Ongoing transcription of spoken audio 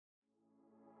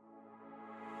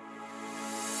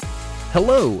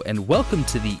Hello, and welcome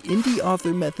to the Indie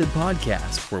Author Method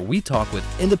podcast, where we talk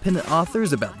with independent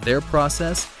authors about their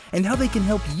process and how they can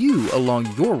help you along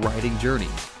your writing journey.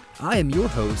 I am your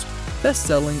host,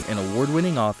 best-selling and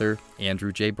award-winning author,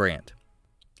 Andrew J. Brandt.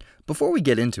 Before we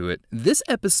get into it, this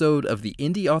episode of the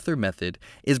Indie Author Method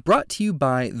is brought to you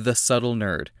by The Subtle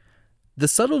Nerd. The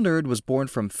Subtle Nerd was born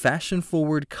from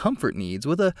fashion-forward comfort needs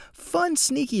with a fun,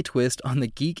 sneaky twist on the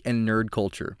geek and nerd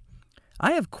culture.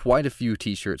 I have quite a few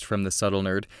t-shirts from The Subtle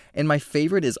Nerd, and my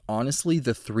favorite is honestly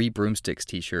the 3 Broomsticks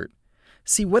t-shirt.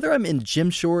 See, whether I'm in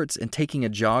gym shorts and taking a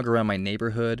jog around my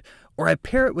neighborhood, or I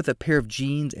pair it with a pair of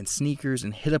jeans and sneakers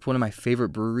and hit up one of my favorite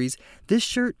breweries, this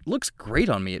shirt looks great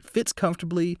on me. It fits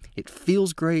comfortably, it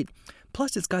feels great,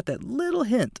 plus it's got that little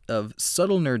hint of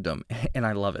subtle nerddom, and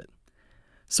I love it.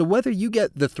 So whether you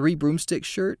get the 3 Broomsticks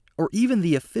shirt, or even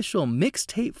the official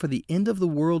mixtape for the End of the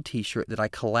World t-shirt that I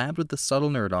collabed with The Subtle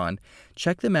Nerd on,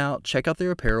 check them out, check out their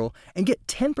apparel, and get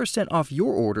 10% off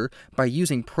your order by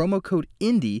using promo code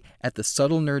INDIE at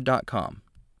thesubtlenerd.com.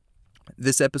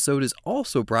 This episode is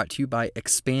also brought to you by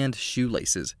Expand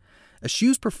Shoelaces. A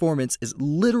shoe's performance is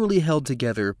literally held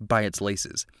together by its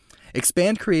laces.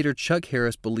 Expand creator Chuck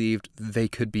Harris believed they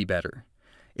could be better.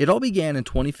 It all began in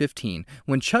 2015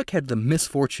 when Chuck had the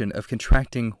misfortune of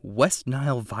contracting West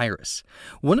Nile virus.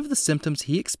 One of the symptoms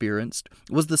he experienced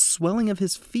was the swelling of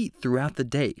his feet throughout the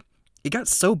day. It got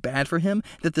so bad for him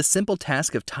that the simple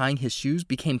task of tying his shoes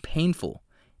became painful.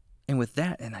 And with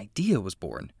that, an idea was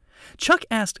born. Chuck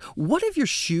asked, what if your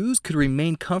shoes could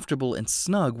remain comfortable and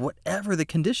snug whatever the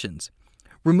conditions?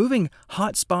 Removing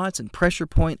hot spots and pressure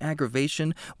point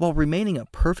aggravation while remaining a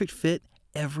perfect fit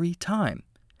every time.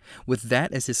 With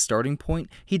that as his starting point,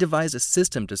 he devised a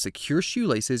system to secure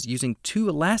shoelaces using 2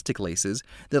 elastic laces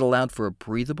that allowed for a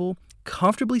breathable,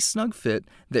 comfortably snug fit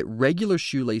that regular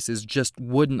shoelaces just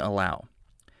wouldn't allow.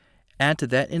 Add to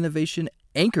that innovation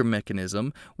anchor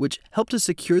mechanism, which helped to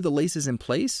secure the laces in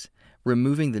place,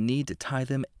 removing the need to tie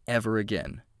them ever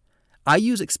again. I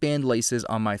use Expand laces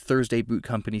on my Thursday Boot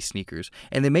Company sneakers,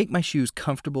 and they make my shoes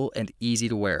comfortable and easy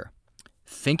to wear.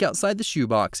 Think outside the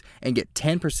shoebox and get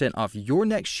 10% off your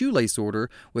next shoelace order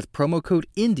with promo code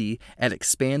INDIE at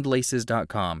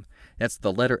expandlaces.com. That's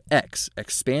the letter X,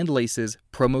 Expand Laces,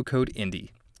 promo code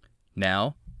INDIE.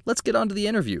 Now, let's get on to the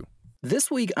interview.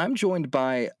 This week, I'm joined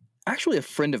by actually a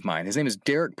friend of mine. His name is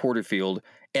Derek Porterfield,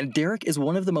 and Derek is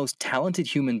one of the most talented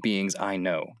human beings I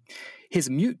know. His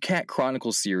Mute Cat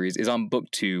Chronicles series is on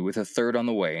book 2 with a 3rd on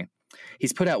the way.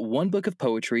 He's put out 1 book of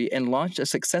poetry and launched a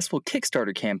successful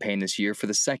Kickstarter campaign this year for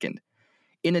the 2nd.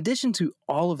 In addition to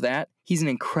all of that, he's an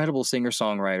incredible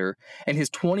singer-songwriter, and his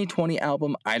 2020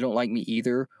 album, I Don't Like Me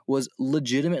Either, was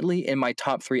legitimately in my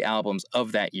top 3 albums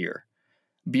of that year.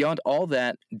 Beyond all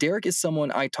that, Derek is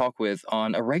someone I talk with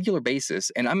on a regular basis,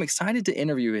 and I'm excited to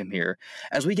interview him here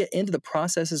as we get into the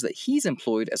processes that he's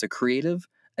employed as a creative,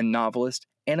 a novelist,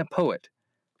 and a poet.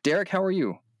 Derek, how are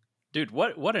you? Dude,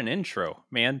 what an intro,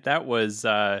 man. That was,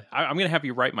 I'm going to have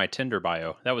you write my Tinder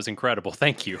bio. That was incredible.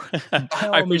 Thank you.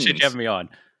 I appreciate you having me on.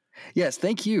 Yes,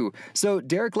 thank you. So,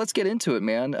 Derek, let's get into it,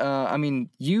 man.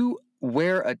 You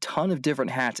wear a ton of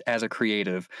different hats as a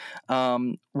creative.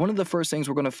 One of the first things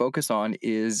we're going to focus on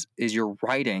is your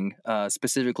writing,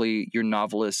 specifically your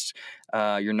novels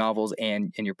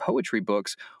and your poetry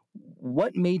books.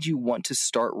 What made you want to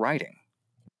start writing?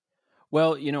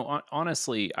 Well,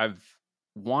 honestly, I've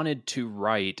wanted to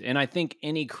write, and I think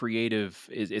any creative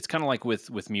it's kind of like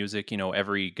with music.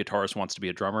 Every guitarist wants to be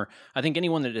a drummer. I think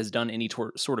anyone that has done any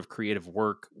sort of creative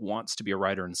work wants to be a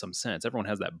writer in some sense. Everyone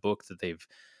has that book that they've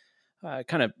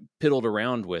kind of piddled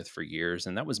around with for years,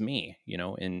 and that was me.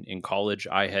 In college,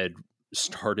 I had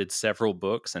started several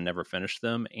books and never finished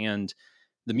them, and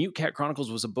the Mute Cat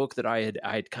Chronicles was a book that I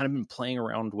had kind of been playing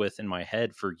around with in my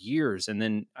head for years, and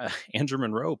then Andrew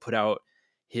Monroe put out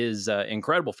his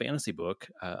incredible fantasy book,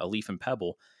 A Leaf and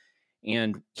Pebble.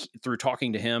 And through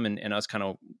talking to him and us kind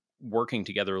of working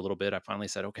together a little bit, I finally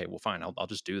said, okay, well, fine, I'll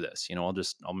just do this.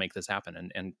 I'll make this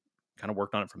happen, and kind of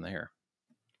worked on it from there.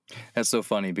 That's so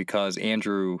funny because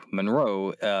Andrew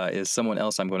Monroe is someone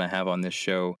else I'm going to have on this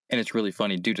show. And it's really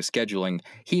funny due to scheduling.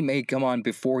 He may come on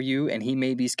before you and he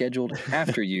may be scheduled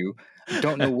after you.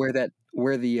 Don't know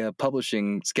where the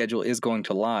publishing schedule is going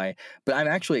to lie. But I'm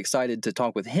actually excited to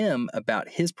talk with him about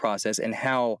his process and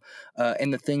how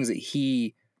and the things that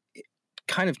he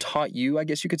kind of taught you, I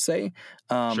guess you could say,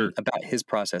 Sure. about his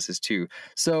processes too.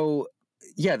 So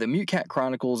yeah, the Mute Cat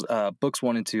Chronicles books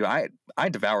 1 and 2, I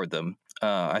devoured them.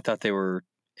 I thought they were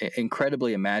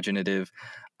incredibly imaginative.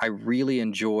 I really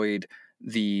enjoyed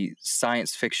the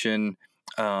science fiction.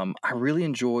 I really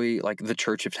enjoy like the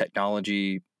Church of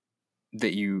Technology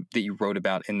that you wrote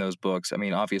about in those books. I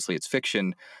mean, obviously it's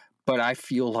fiction, but I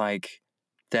feel like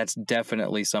that's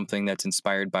definitely something that's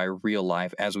inspired by real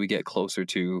life as we get closer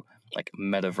to like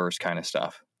metaverse kind of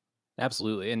stuff.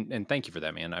 Absolutely, and thank you for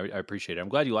that, man. I appreciate it. I'm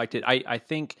glad you liked it. I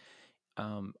think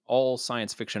all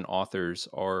science fiction authors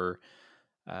are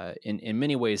in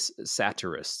many ways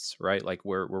satirists, right? Like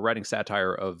we're writing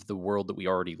satire of the world that we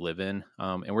already live in,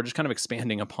 and we're just kind of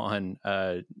expanding upon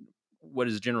what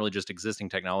is generally just existing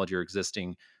technology or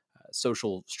existing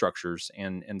social structures.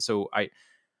 And so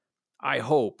I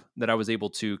hope that I was able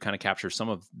to kind of capture some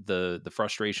of the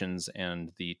frustrations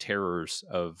and the terrors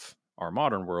of our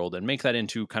modern world and make that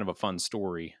into kind of a fun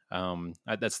story.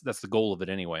 That's the goal of it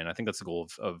anyway, and I think that's the goal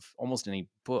of almost any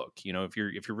book. You know, if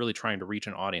you're really trying to reach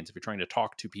an audience, if you're trying to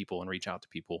talk to people and reach out to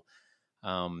people,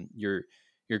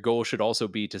 your goal should also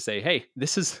be to say, hey,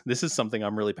 this is something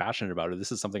I'm really passionate about, or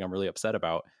this is something I'm really upset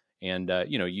about, and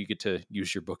you get to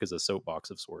use your book as a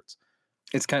soapbox of sorts.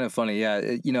 It's kind of funny,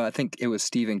 yeah. I think it was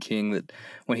Stephen King that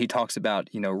when he talks about,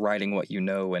 writing what you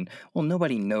know, and well,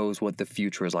 nobody knows what the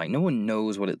future is like. No one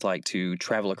knows what it's like to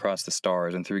travel across the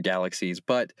stars and through galaxies.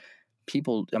 But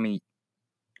people, I mean,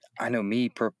 I know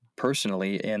me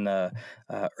personally in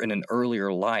an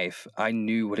earlier life, I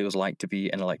knew what it was like to be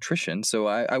an electrician. So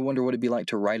I wonder what it'd be like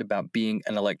to write about being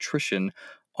an electrician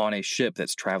on a ship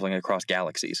that's traveling across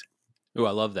galaxies. Oh,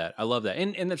 I love that. I love that.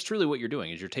 And that's truly what you're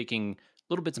doing is you're taking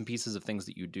little bits and pieces of things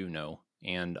that you do know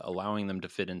and allowing them to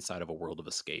fit inside of a world of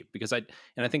escape. Because I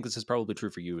think this is probably true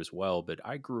for you as well, but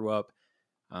I grew up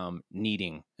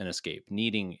needing an escape,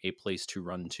 needing a place to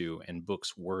run to, and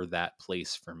books were that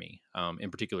place for me,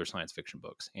 in particular science fiction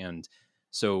books. And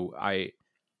so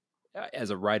as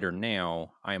a writer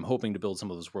now, I am hoping to build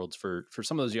some of those worlds for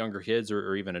some of those younger kids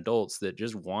or even adults that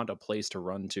just want a place to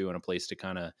run to and a place to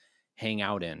kind of hang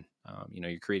out in.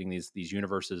 You're creating these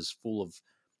universes full of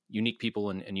unique people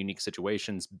and unique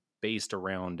situations based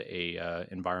around a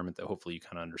environment that hopefully you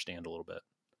kind of understand a little bit.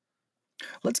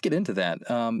 Let's get into that.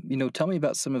 Tell me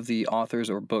about some of the authors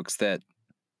or books that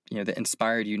that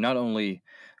inspired you not only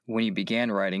when you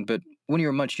began writing, but when you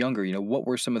were much younger. What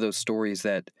were some of those stories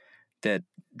that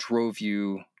drove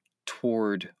you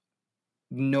toward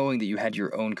knowing that you had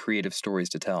your own creative stories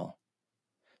to tell?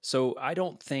 So I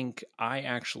don't think I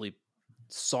actually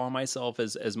saw myself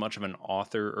as much of an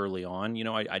author early on.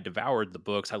 I devoured the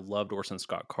books. I loved Orson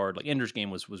Scott Card. Like Ender's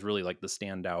Game was really like the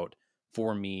standout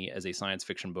for me as a science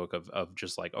fiction book of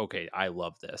just like, okay, I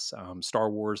love this. Star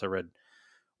Wars, I read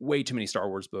way too many Star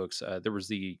Wars books. There was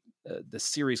the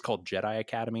series called Jedi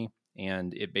Academy,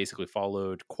 and it basically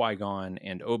followed Qui-Gon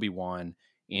and Obi-Wan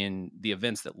in the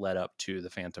events that led up to the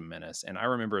Phantom Menace. And I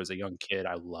remember as a young kid,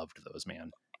 I loved those,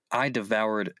 man. I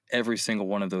devoured every single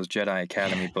one of those Jedi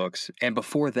Academy books. And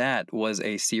before that was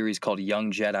a series called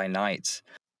Young Jedi Knights.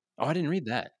 Oh, I didn't read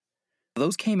that.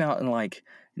 Those came out in like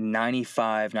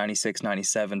 95, 96,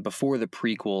 97, before the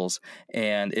prequels.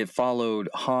 And it followed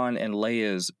Han and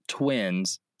Leia's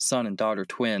twins, son and daughter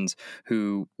twins,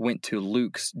 who went to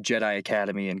Luke's Jedi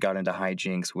Academy and got into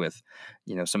hijinks with,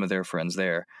 some of their friends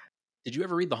there. Did you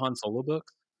ever read the Han Solo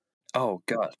books? Oh,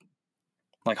 God.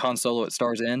 Like Han Solo at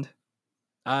Star's End?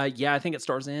 Yeah, I think it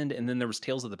Stars End, and then there was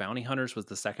Tales of the Bounty Hunters was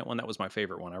the second one. That was my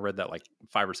favorite one. I read that like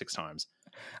 5 or 6 times.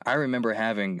 I remember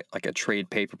having like a trade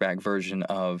paperback version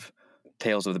of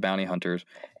Tales of the Bounty Hunters,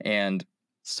 and I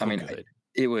So mean, good.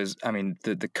 it was. I mean,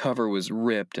 the cover was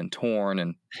ripped and torn,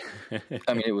 and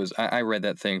I mean, it was. I read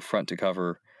that thing front to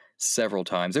cover several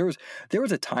times. There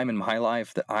was a time in my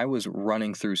life that I was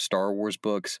running through Star Wars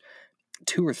books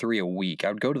 2 or 3 a week. I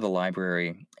would go to the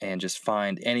library and just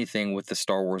find anything with the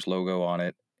Star Wars logo on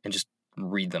it and just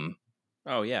read them.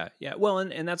 Oh yeah, yeah. Well,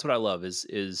 and that's what I love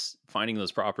is finding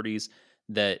those properties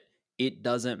that it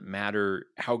doesn't matter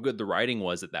how good the writing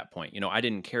was at that point. I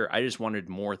didn't care. I just wanted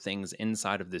more things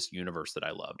inside of this universe that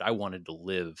I loved. I wanted to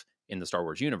live in the Star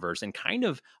Wars universe, and kind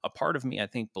of a part of me, I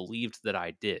think, believed that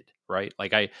I did. Right?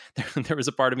 Like there was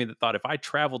a part of me that thought if I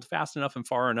traveled fast enough and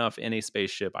far enough in a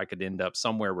spaceship, I could end up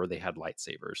somewhere where they had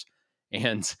lightsabers.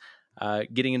 And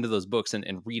getting into those books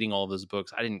and reading all of those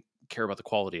books, I didn't care about the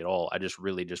quality at all. I just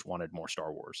really just wanted more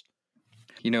Star Wars.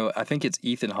 I think it's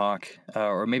Ethan Hawke,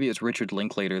 or maybe it's Richard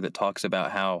Linklater, that talks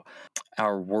about how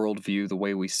our worldview, the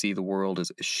way we see the world,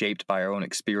 is shaped by our own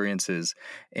experiences,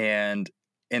 and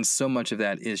so much of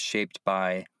that is shaped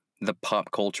by the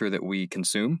pop culture that we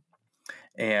consume,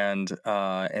 and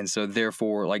so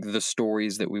therefore, like the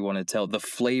stories that we want to tell, the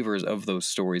flavors of those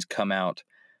stories come out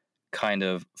kind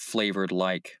of flavored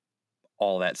like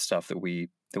all that stuff that we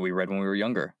read when we were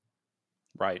younger.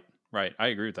 Right, right. I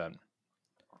agree with that.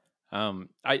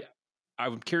 I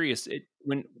I'm curious.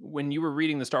 when you were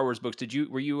reading the Star Wars books,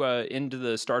 were you into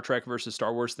the Star Trek versus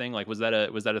Star Wars thing? Like, was that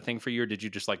a thing for you, or did you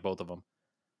just like both of them?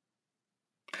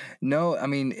 No, I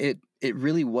mean it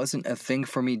really wasn't a thing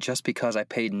for me just because I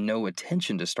paid no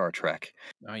attention to Star Trek.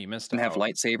 Oh, you missed I didn't have out.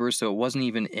 lightsabers, so it wasn't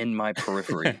even in my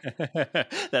periphery.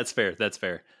 That's fair. That's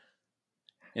fair.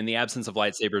 In the absence of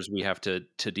lightsabers, we have to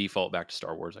default back to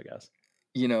Star Wars, I guess.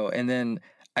 And then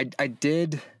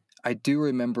I do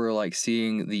remember like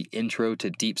seeing the intro to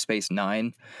Deep Space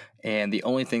Nine, and the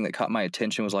only thing that caught my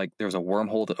attention was like there was a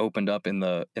wormhole that opened up in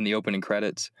the opening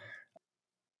credits.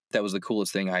 That was the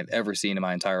coolest thing I'd ever seen in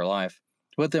my entire life.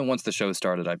 But then once the show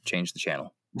started, I changed the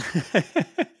channel.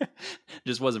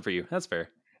 Just wasn't for you. That's fair.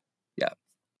 Yeah.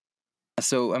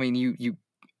 So I mean,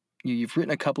 you've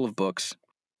written a couple of books.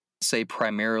 Say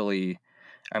primarily,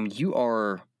 I mean, you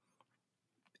are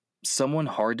someone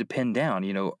hard to pin down.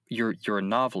 You're a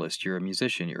novelist, you're a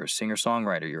musician, you're a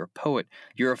singer-songwriter, you're a poet,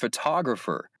 you're a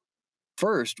photographer.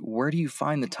 First, where do you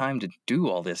find the time to do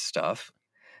all this stuff?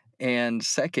 And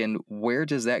second, where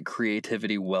does that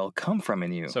creativity well come from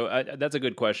in you? So that's a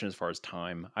good question as far as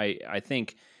time. I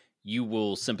think you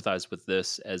will sympathize with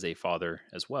this as a father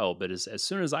as well. But as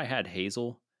soon as I had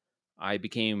Hazel, I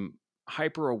became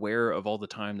hyper aware of all the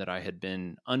time that I had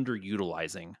been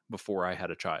underutilizing before I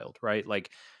had a child. Right, like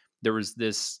there was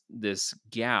this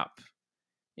gap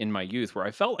in my youth where I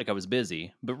felt like I was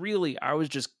busy, but really I was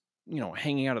just,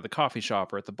 hanging out at the coffee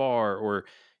shop or at the bar or,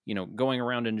 going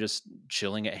around and just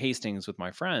chilling at Hastings with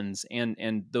my friends.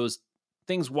 And those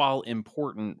things, while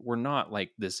important, were not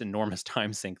like this enormous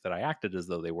time sink that I acted as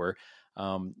though they were.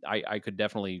 I could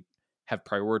definitely have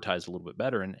prioritized a little bit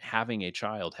better. And having a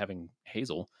child, having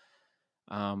Hazel,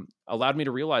 allowed me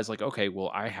to realize like, okay,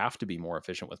 well, I have to be more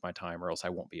efficient with my time or else I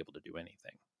won't be able to do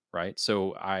anything. Right.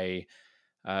 So I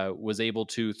was able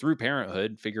to, through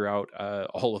parenthood, figure out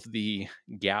all of the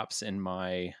gaps in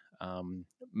my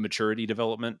maturity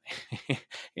development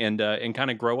and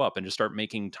kind of grow up and just start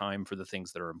making time for the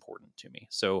things that are important to me.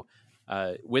 So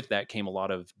with that came a lot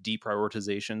of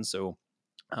deprioritization. So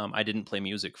I didn't play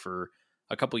music for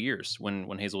a couple years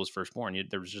when Hazel was first born.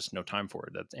 There was just no time for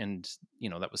it. And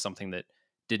that was something that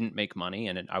didn't make money.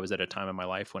 And I was at a time in my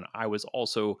life when I was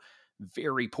also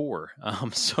very poor.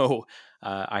 So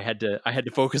I had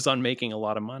to focus on making a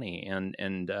lot of money,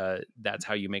 and that's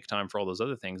how you make time for all those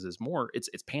other things. Is more, it's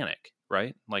panic,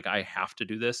 right? Like I have to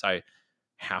do this. I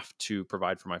have to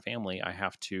provide for my family. I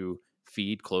have to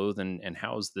feed, clothe, and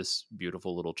house this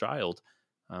beautiful little child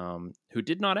who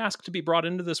did not ask to be brought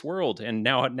into this world, and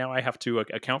now I have to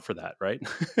account for that, right?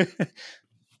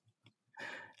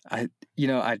 I you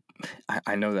know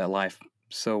I know that life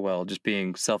so well, just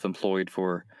being self-employed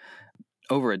for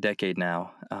over a decade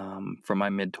now, from my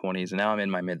mid-20s, and now I'm in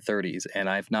my mid-30s, and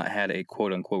I've not had a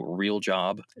quote-unquote real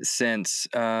job since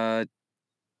Barack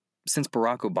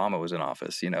Obama was in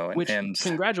office, Which, and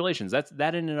congratulations,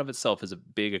 that in and of itself is a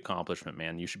big accomplishment,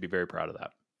 man. You should be very proud of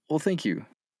that. well, thank you.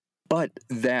 But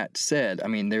that said, I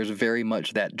mean, there's very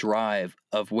much that drive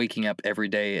of waking up every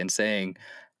day and saying,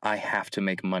 I have to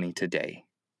make money today,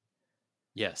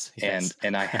 Yes, and yes.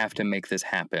 and I have to make this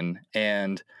happen.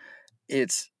 And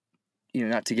it's,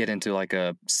 not to get into like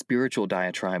a spiritual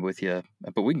diatribe with you,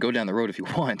 but we can go down the road if you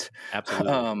want.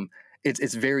 Absolutely.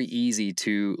 It's very easy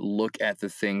to look at the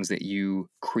things that you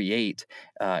create,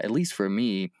 at least for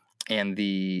me, and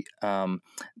the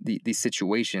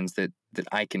situations that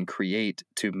I can create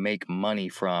to make money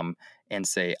from, and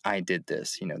say I did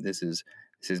this. This is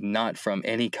not from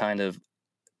any kind of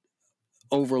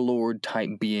overlord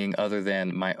type being other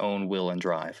than my own will and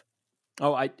drive.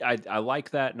 Oh, I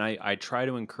like that, and I try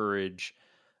to encourage,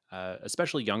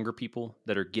 especially younger people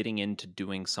that are getting into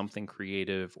doing something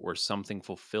creative or something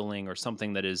fulfilling or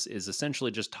something that is essentially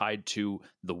just tied to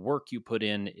the work you put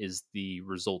in is the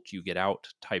result you get out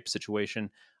type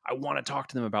situation. I want to talk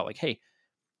to them about like, hey,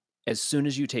 as soon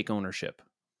as you take ownership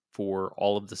for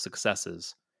all of the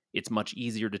successes, it's much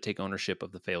easier to take ownership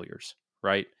of the failures,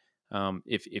 right?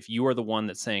 If you are the one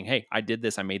that's saying, "Hey, I did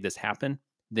this, I made this happen,"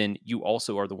 then you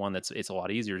also are the one that's. It's a lot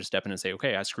easier to step in and say,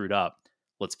 "Okay, I screwed up.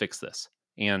 Let's fix this."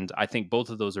 And I think both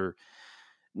of those are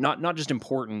not just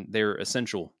important; they're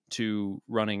essential to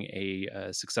running a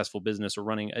successful business or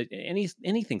running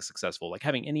anything successful. Like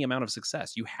having any amount of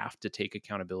success, you have to take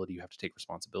accountability, you have to take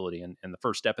responsibility, and the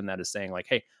first step in that is saying like,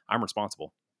 "Hey, I'm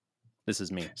responsible. This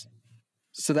is me."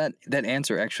 So that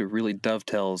answer actually really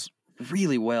dovetails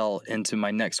really well into my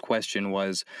next question.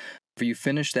 Was, for you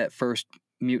finished that first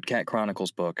Mute Cat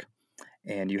Chronicles book,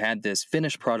 and you had this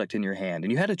finished product in your hand,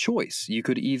 and you had a choice. You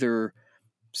could either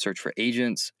search for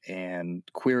agents and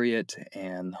query it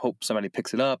and hope somebody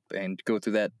picks it up and go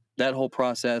through that whole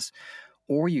process,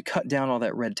 or you cut down all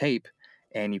that red tape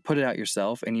and you put it out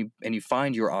yourself, and you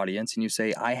find your audience and you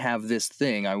say, I have this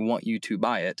thing, I want you to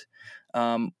buy it.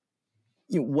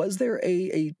 Was there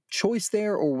a choice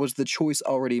there, or was the choice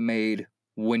already made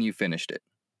when you finished it?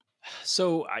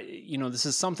 So this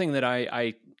is something that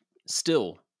I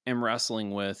still am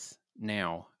wrestling with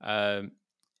now.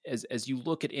 As you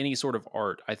look at any sort of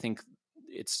art, I think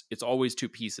it's always two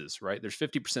pieces, right? There's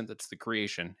 50% that's the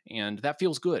creation, and that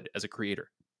feels good as a creator.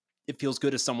 It feels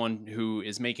good as someone who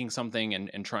is making something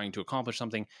and trying to accomplish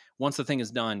something. Once the thing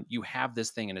is done, you have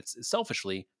this thing, and it's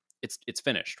selfishly, it's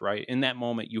finished, right? In that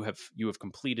moment, you have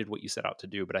completed what you set out to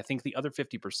do. But I think the other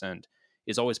 50%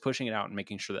 is always pushing it out and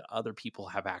making sure that other people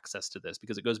have access to this,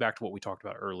 because it goes back to what we talked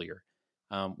about earlier.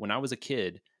 When I was a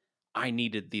kid, I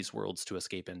needed these worlds to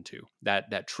escape into.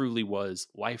 That truly was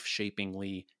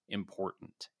life-shapingly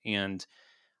important. And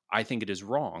I think it is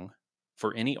wrong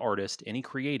for any artist, any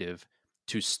creative,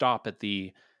 to stop at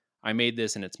the I made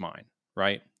this and it's mine,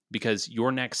 right? Because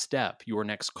your next step, your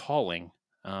next calling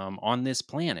on this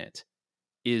planet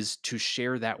is to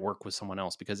share that work with someone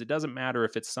else. Because it doesn't matter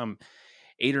if it's some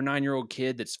 8 or 9 year old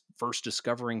kid that's first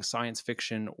discovering science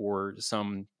fiction, or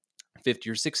some 50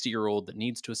 or 60-year-old that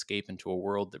needs to escape into a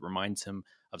world that reminds him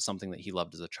of something that he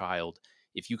loved as a child.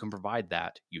 If you can provide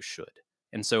that, you should.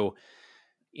 And so,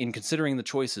 in considering the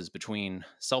choices between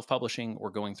self-publishing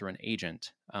or going through an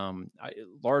agent,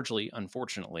 largely,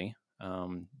 unfortunately,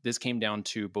 this came down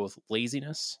to both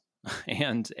laziness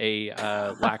and a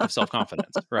lack of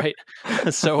self-confidence, right?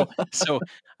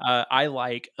 I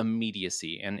like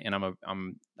immediacy, and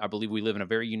I believe we live in a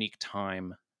very unique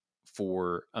time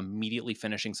for immediately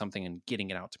finishing something and getting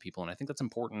it out to people, and I think that's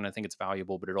important. I think it's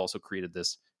valuable, but it also created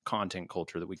this content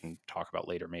culture that we can talk about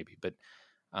later, maybe. But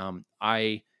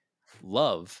I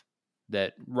love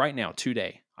that right now,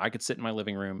 today, I could sit in my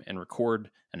living room and record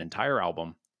an entire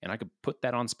album, and I could put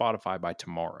that on Spotify by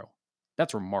tomorrow.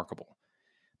 That's remarkable.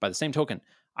 By the same token,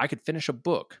 I could finish a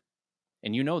book,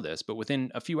 and you know this, but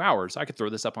within a few hours, I could throw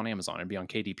this up on Amazon and be on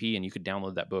KDP, and you could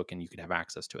download that book and you could have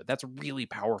access to it. That's really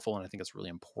powerful, and I think it's really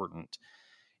important.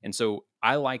 And so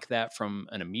I like that from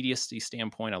an immediacy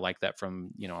standpoint. I like that from,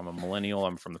 I'm a millennial,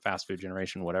 I'm from the fast food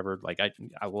generation, whatever. Like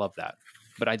I love that.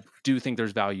 But I do think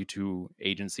there's value to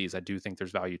agencies. I do think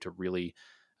there's value to really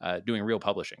doing real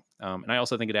publishing. And I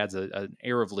also think it adds an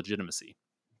air of legitimacy.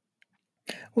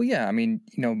 Well, yeah, I mean,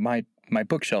 my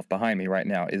bookshelf behind me right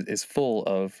now is full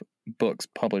of books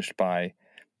published by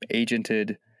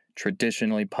agented,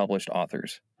 traditionally published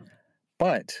authors.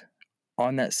 But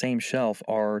on that same shelf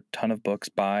are a ton of books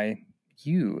by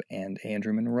you and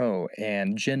Andrew Monroe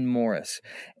and Jen Morris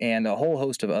and a whole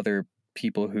host of other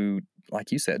people who,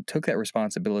 like you said, took that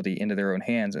responsibility into their own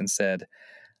hands and said,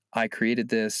 I created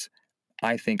this,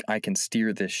 I think I can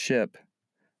steer this ship,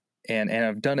 and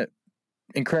I've done it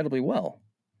incredibly well.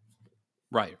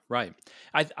 Right.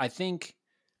 I think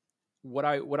what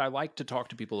I like to talk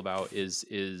to people about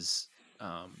is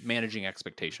managing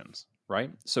expectations. Right.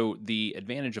 So the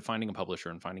advantage of finding a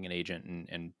publisher and finding an agent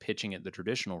and pitching it the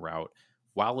traditional route,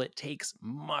 while it takes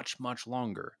much, much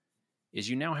longer, is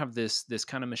you now have this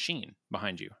kind of machine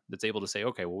behind you that's able to say,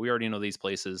 okay, well, we already know these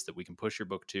places that we can push your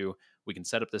book to. We can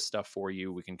set up this stuff for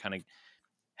you. We can kind of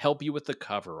help you with the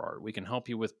cover art. We can help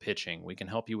you with pitching. We can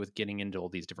help you with getting into all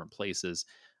these different places.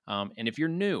 And if you're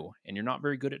new and you're not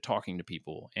very good at talking to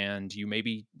people, and you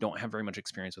maybe don't have very much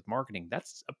experience with marketing,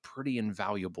 that's a pretty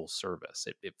invaluable service.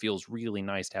 It feels really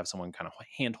nice to have someone kind of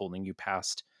hand-holding you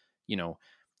past,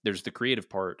 there's the creative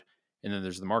part, and then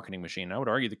there's the marketing machine. And I would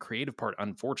argue the creative part,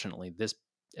 unfortunately,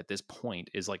 at this point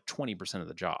is like 20% of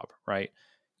the job, right?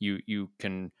 You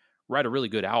can write a really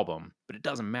good album, but it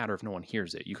doesn't matter if no one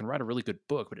hears it. You can write a really good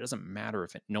book, but it doesn't matter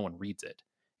if no one reads it.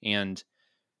 And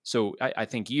so I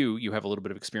think you have a little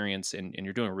bit of experience, and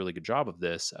you're doing a really good job of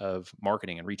this, of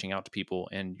marketing and reaching out to people.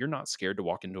 And you're not scared to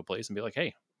walk into a place and be like,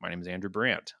 hey, my name is Andrew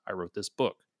Brandt. I wrote this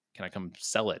book. Can I come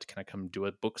sell it? Can I come do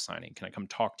a book signing? Can I come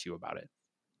talk to you about it?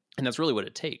 And that's really what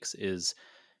it takes, is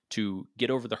to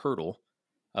get over the hurdle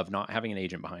of not having an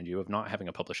agent behind you, of not having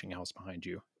a publishing house behind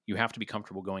you. You have to be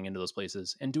comfortable going into those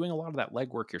places and doing a lot of that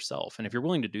legwork yourself. And if you're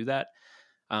willing to do that,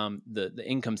 the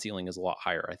income ceiling is a lot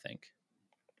higher, I think.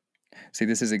 See,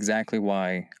 this is exactly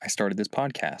why I started this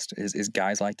podcast, is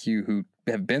guys like you who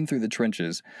have been through the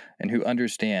trenches and who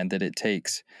understand that it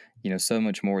takes, so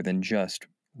much more than just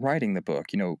writing the book.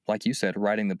 Like you said,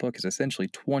 writing the book is essentially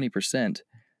 20%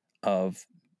 of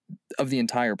the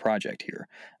entire project here.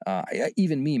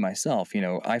 Even me, myself,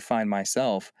 I find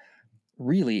myself,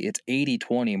 really, it's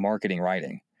 80-20 marketing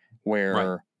writing,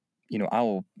 where, right,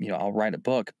 I'll write a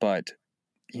book, but,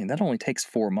 that only takes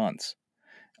 4 months.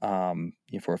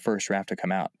 For a first draft to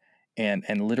come out. and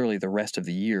literally the rest of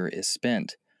the year is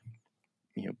spent,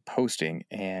 posting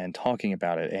and talking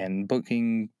about it and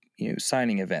booking,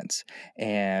 signing events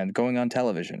and going on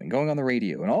television and going on the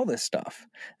radio and all this stuff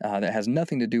that has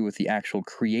nothing to do with the actual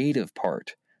creative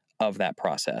part of that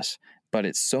process. But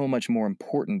it's so much more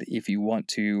important if you want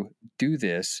to do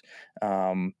this,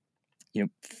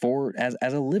 for as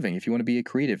a living. If you want to be a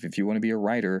creative, if you want to be a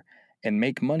writer and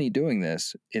make money doing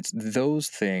this, it's those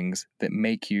things that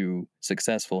make you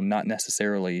successful, not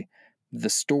necessarily the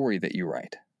story that you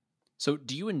write. So,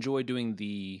 do you enjoy doing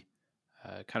the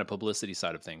kind of publicity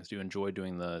side of things? Do you enjoy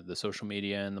doing the social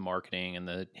media and the marketing and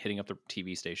the hitting up the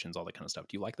TV stations, all that kind of stuff?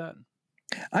 Do you like that?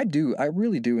 I do. I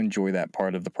really do enjoy that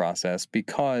part of the process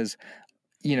because,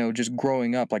 just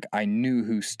growing up, like I knew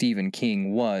who Stephen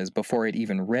King was before I'd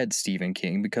even read Stephen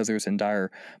King because there's an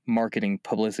entire marketing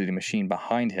publicity machine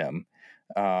behind him.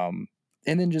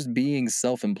 And then just being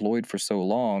self-employed for so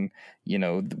long,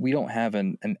 we don't have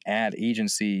an ad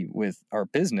agency with our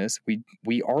business.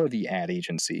 We are the ad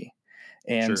agency.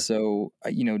 And Sure. so,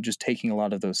 just taking a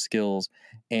lot of those skills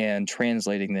and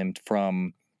translating them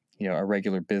from, a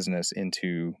regular business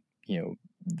into,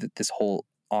 this whole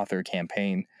author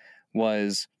campaign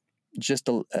was just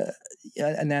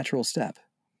a natural step.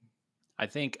 I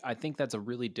think that's a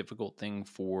really difficult thing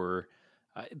for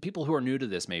people who are new to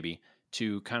this, maybe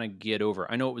to kind of get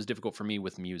over. I know it was difficult for me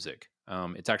with music.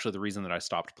 It's actually the reason that I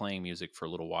stopped playing music for a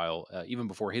little while. Even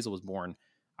before Hazel was born,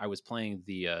 I was playing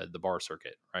the bar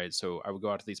circuit, right? So I would go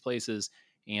out to these places,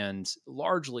 and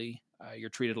largely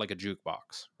you're treated like a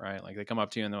jukebox, right? Like they come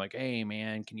up to you and they're like, "Hey,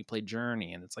 man, can you play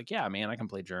Journey?" And it's like, "Yeah, man, I can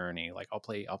play Journey. Like I'll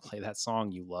play that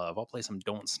song you love. I'll play some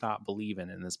Don't Stop Believin'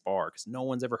 in this bar because no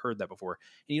one's ever heard that before."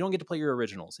 And you don't get to play your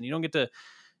originals, and you don't get to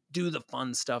do the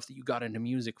fun stuff that you got into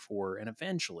music for. And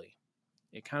eventually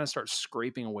it kind of starts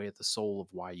scraping away at the soul of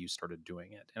why you started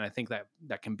doing it. And I think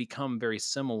that can become very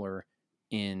similar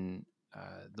in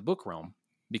the book realm,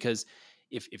 because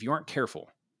if you aren't careful,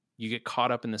 you get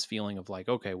caught up in this feeling of like,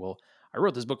 okay, well, I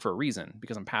wrote this book for a reason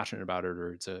because I'm passionate about it,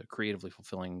 or it's a creatively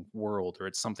fulfilling world, or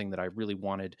it's something that I really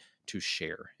wanted to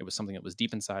share. It was something that was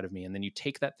deep inside of me. And then you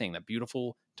take that thing, that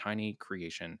beautiful, tiny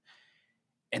creation,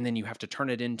 and then you have to turn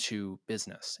it into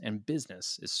business. And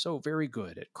business is so very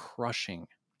good at crushing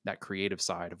that creative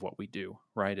side of what we do,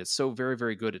 right? It's so very,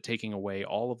 very good at taking away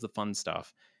all of the fun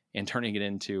stuff and turning it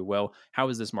into, well, how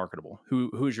is this marketable?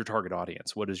 Who is your target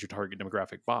audience? What does your target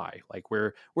demographic buy? Like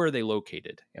where are they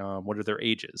located? What are their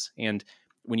ages? And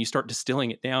when you start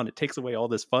distilling it down, it takes away all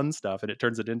this fun stuff and it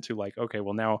turns it into like, okay,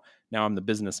 well now I'm the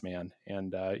businessman.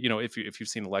 And if you've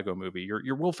seen the Lego movie,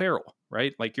 you're Will Ferrell,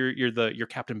 right? Like you're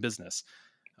Captain Business.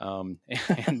 um,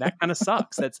 and that kind of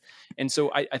sucks. And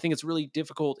so I think it's really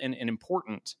difficult and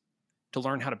important to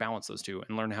learn how to balance those two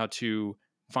and learn how to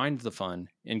find the fun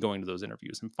in going to those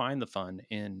interviews and find the fun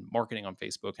in marketing on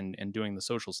Facebook and doing the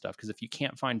social stuff. Because if you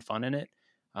can't find fun in it,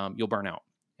 you'll burn out,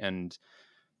 and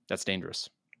that's dangerous.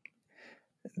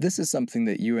 This is something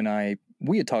that you and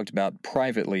we had talked about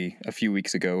privately a few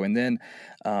weeks ago. And then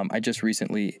I just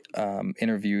recently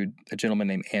interviewed a gentleman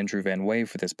named Andrew Van Way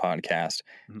for this podcast.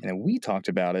 Mhm. And then we talked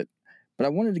about it. But I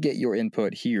wanted to get your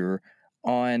input here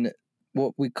on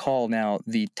what we call now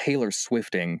the Taylor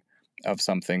Swifting of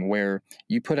something, where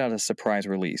you put out a surprise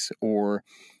release, or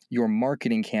your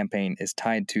marketing campaign is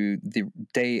tied to the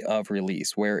day of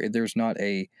release, where there's not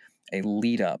a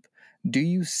lead up. Do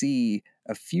you see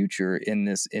a future in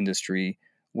this industry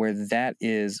where that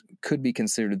could be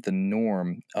considered the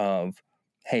norm of,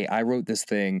 hey, I wrote this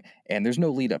thing and there's no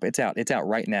lead up. It's out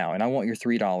right now. And I want your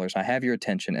 $3. I have your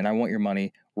attention and I want your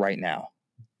money right now.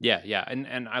 Yeah,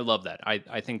 and I love that.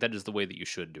 I think that is the way that you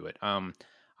should do it.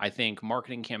 I think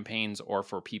marketing campaigns are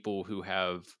for people who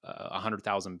have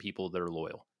 100,000 people that are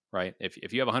loyal, right?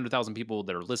 If you have 100,000 people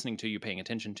that are listening to you, paying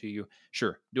attention to you,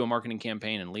 sure, do a marketing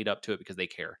campaign and lead up to it because they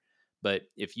care. But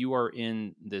if you are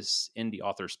in this indie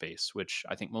author space, which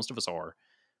I think most of us are,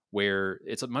 where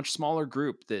it's a much smaller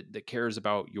group that cares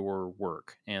about your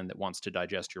work and that wants to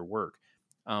digest your work,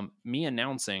 me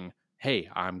announcing, hey,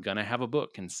 I'm going to have a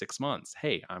book in 6 months.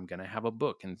 Hey, I'm going to have a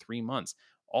book in 3 months.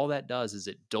 All that does is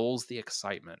it dulls the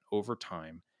excitement over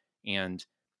time, and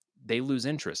they lose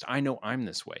interest. I know I'm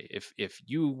this way. If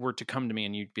you were to come to me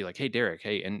and you'd be like, hey, Derek,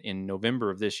 hey, in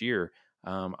November of this year,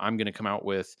 I'm going to come out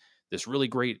with this really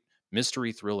great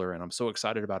mystery thriller and I'm so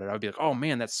excited about it. I'd be like, oh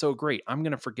man, that's so great. I'm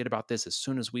going to forget about this as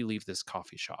soon as we leave this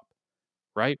coffee shop.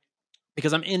 Right.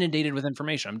 Because I'm inundated with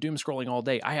information. I'm doom scrolling all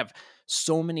day. I have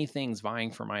so many things vying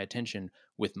for my attention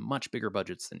with much bigger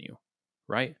budgets than you,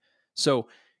 right? So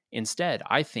instead,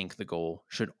 I think the goal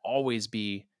should always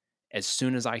be, as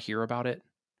soon as I hear about it,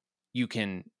 you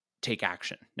can take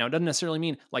action. Now, it doesn't necessarily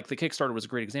mean, like, the Kickstarter was a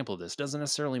great example of this. Doesn't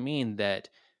necessarily mean that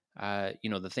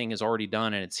the thing is already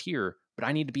done and it's here, but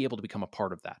I need to be able to become a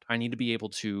part of that. I need to be able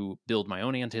to build my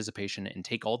own anticipation and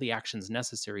take all the actions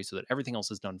necessary so that everything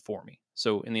else is done for me.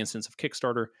 So in the instance of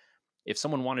Kickstarter, if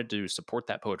someone wanted to support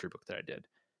that poetry book that I did,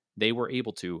 they were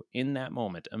able to, in that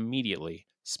moment, immediately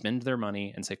spend their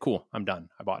money and say, cool, I'm done.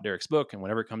 I bought Derek's book, and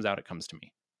whenever it comes out, it comes to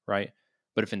me. Right.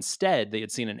 But if instead they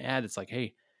had seen an ad that's like,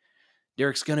 hey,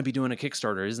 Derek's going to be doing a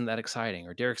Kickstarter, isn't that exciting?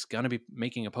 Or Derek's going to be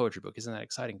making a poetry book, isn't that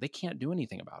exciting? They can't do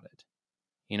anything about it.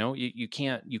 You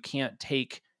can't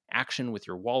take action with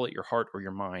your wallet, your heart, or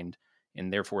your mind,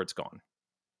 and therefore it's gone.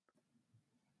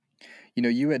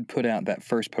 You had put out that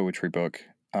first poetry book,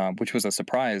 which was a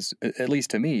surprise, at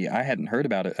least to me. I hadn't heard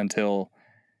about it until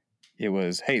it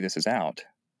was, hey, this is out.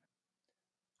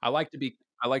 I like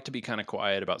to be kind of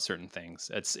quiet about certain things.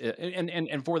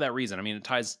 And for that reason, I mean, it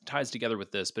ties together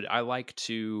with this, but I like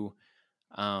to.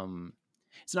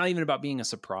 It's not even about being a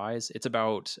surprise. It's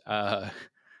about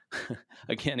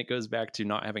again, it goes back to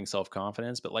not having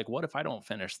self-confidence. But like, what if I don't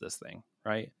finish this thing,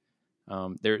 right?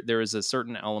 There is a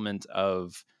certain element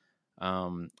of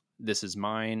this is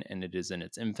mine and it is in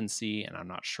its infancy and I'm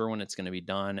not sure when it's going to be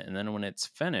done. And then when it's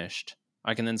finished,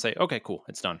 I can then say, okay, cool,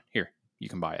 it's done. Here, you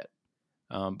can buy it.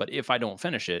 But if I don't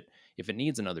finish it, if it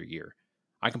needs another year,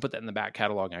 I can put that in the back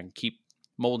catalog and I can keep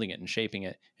molding it and shaping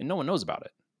it, and no one knows about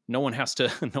it. No one has to,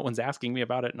 no one's asking me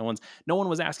about it. No one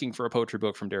was asking for a poetry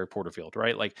book from Derek Porterfield,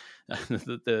 right? Like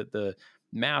the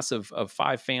mass of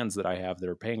 5 fans that I have that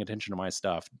are paying attention to my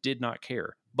stuff did not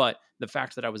care. But the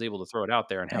fact that I was able to throw it out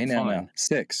there and have fun. No.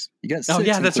 6. You got 6. Oh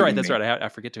yeah, that's right. That's right. I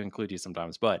forget to include you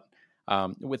sometimes. But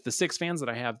with the 6 fans that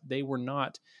I have, they were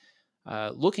not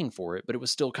looking for it, but it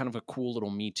was still kind of a cool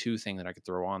little Me Too thing that I could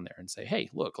throw on there and say, hey,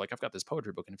 look, like I've got this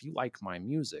poetry book. And if you like my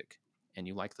music and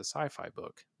you like the sci-fi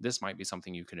book, this might be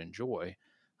something you could enjoy.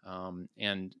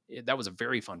 That was a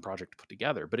very fun project to put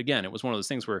together. But again, it was one of those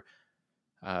things where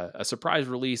a surprise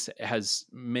release has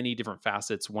many different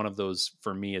facets. One of those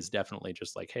for me is definitely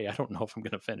just like, hey, I don't know if I'm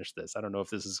going to finish this. I don't know if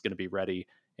this is going to be ready.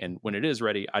 And when it is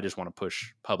ready, I just want to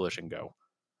push, publish, and go.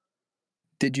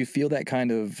 Did you feel that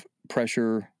kind of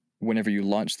pressure whenever you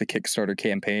launched the Kickstarter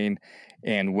campaign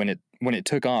and when it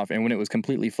took off and when it was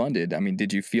completely funded? I mean,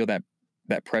 did you feel that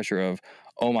pressure of,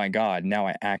 oh my God, now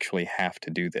I actually have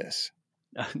to do this?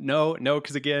 No,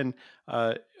 because again,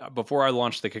 before I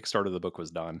launched the Kickstarter, the book was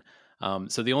done.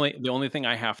 So the only thing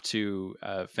I have to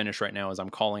finish right now is I'm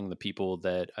calling the people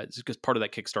that, because part of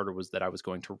that Kickstarter was that I was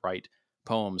going to write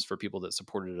poems for people that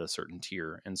supported a certain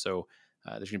tier, and so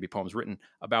there's going to be poems written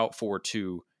about for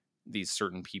to these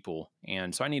certain people,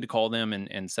 and so I need to call them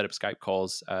and set up Skype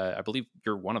calls. I believe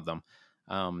you're one of them,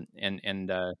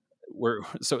 we're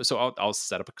so I'll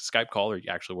set up a Skype call, or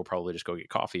actually we'll probably just go get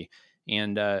coffee.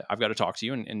 And I've got to talk to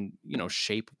you and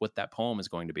shape what that poem is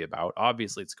going to be about.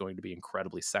 Obviously, it's going to be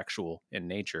incredibly sexual in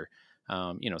nature,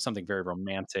 something very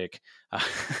romantic.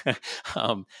 But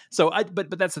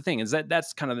that's the thing, is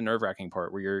that's kind of the nerve wracking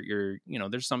part where you're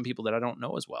there's some people that I don't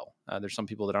know as well. There's some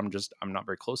people that I'm not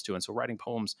very close to, and so writing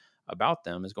poems about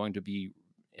them is going to be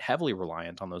heavily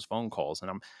reliant on those phone calls,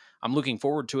 and I'm looking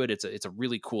forward to it. It's a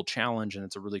really cool challenge, and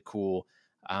it's a really cool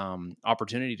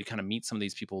opportunity to kind of meet some of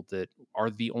these people that are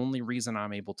the only reason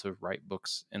I'm able to write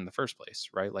books in the first place,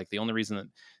 right? Like the only reason that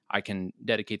I can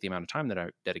dedicate the amount of time that I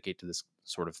dedicate to this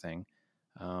sort of thing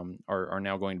are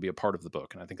now going to be a part of the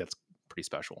book. And I think that's pretty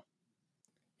special.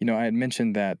 I had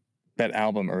mentioned that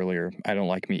album earlier, I Don't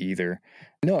Like Me Either.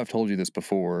 I know I've told you this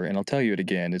before, and I'll tell you it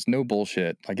again. It's no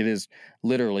bullshit. Like, it is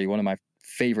literally one of my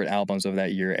favorite albums of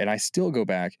that year, and I still go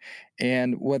back,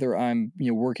 and whether I'm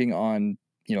working on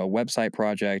a website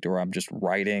project or I'm just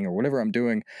writing or whatever I'm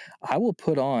doing, I will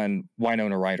put on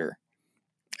Winona Ryder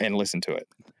and listen to it.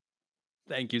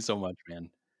 Thank you so much, man.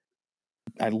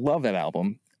 I love that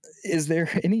album. Is there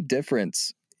any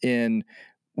difference in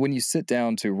when you sit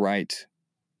down to write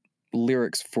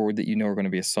lyrics for that are going to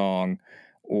be a song,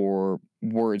 or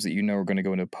words that are going to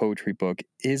go into a poetry book?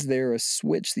 Is there a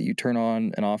switch that you turn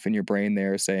on and off in your brain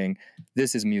there saying,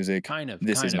 this is music,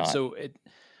 this is not? So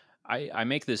I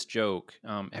make this joke.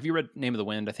 Have you read Name of the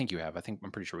Wind? I think you have.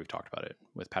 I'm pretty sure we've talked about it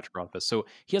with Patrick Rothfuss. So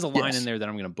he has a line in there that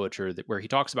I'm going to butcher, where he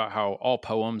talks about how all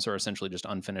poems are essentially just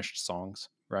unfinished songs,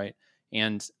 right?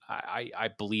 And I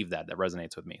believe that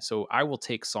resonates with me. So I will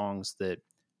take songs that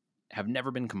have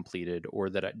never been completed, or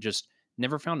that I just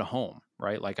never found a home,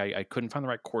 right? Like I couldn't find the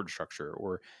right chord structure,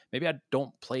 or maybe I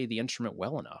don't play the instrument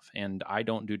well enough, and I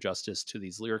don't do justice to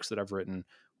these lyrics that I've written,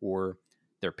 or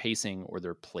their pacing, or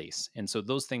their place. And so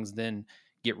those things then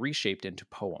get reshaped into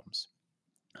poems.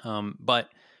 But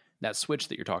that switch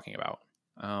that you're talking about,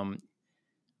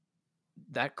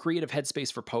 that creative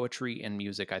headspace for poetry and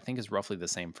music, I think, is roughly the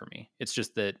same for me. It's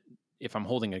just that if I'm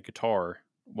holding a guitar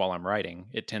while I'm writing,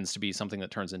 it tends to be something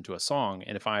that turns into a song.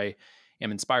 And if I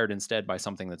am inspired instead by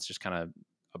something that's just kind of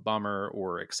a bummer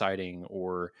or exciting,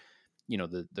 or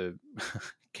the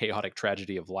chaotic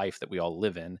tragedy of life that we all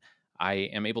live in, I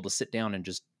am able to sit down and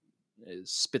just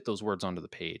spit those words onto the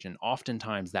page. And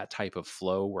oftentimes that type of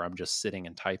flow where I'm just sitting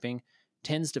and typing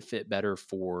tends to fit better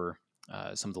for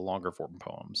some of the longer form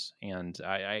poems. And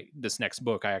this next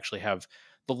book, I actually have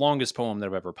the longest poem that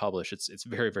I've ever published. It's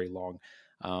very, very long.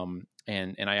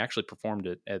 And I actually performed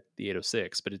it at the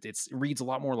 806, but it reads a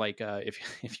lot more like,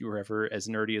 if you were ever as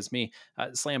nerdy as me,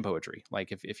 slam poetry.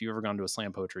 Like if you ever gone to a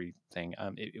slam poetry thing,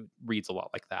 it reads a lot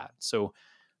like that. So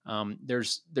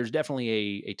there's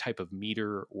definitely a type of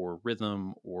meter or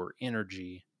rhythm or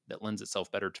energy that lends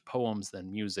itself better to poems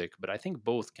than music, but I think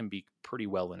both can be pretty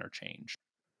well interchanged.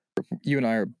 You and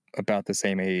I are about the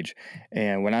same age,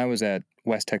 and when I was at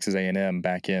West Texas A&M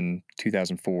back in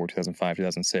 2004, 2005,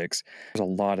 2006, there was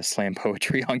a lot of slam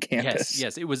poetry on campus.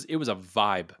 Yes, it was a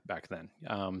vibe back then.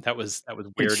 That was It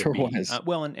where to sure be. was.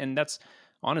 Well, and that's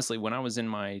honestly when I was in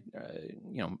my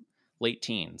late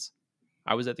teens.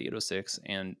 I was at the 806,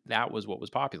 and that was what was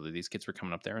popular. These kids were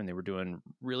coming up there, and they were doing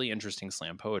really interesting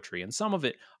slam poetry. And some of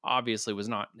it obviously was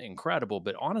not incredible,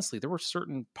 but honestly, there were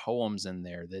certain poems in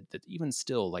there that even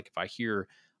still, like if I hear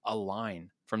a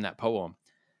line from that poem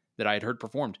that I had heard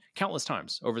performed countless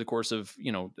times over the course of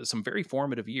some very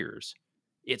formative years,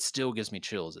 it still gives me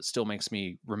chills. It still makes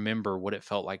me remember what it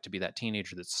felt like to be that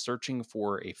teenager that's searching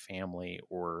for a family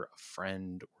or a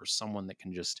friend or someone that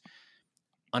can just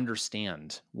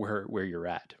understand where you're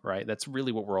at, right? That's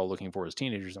really what we're all looking for as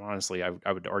teenagers. And honestly,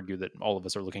 I would argue that all of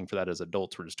us are looking for that as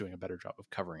adults. We're just doing a better job of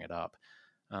covering it up.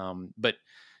 But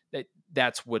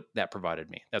that's what that provided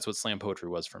me. That's what slam poetry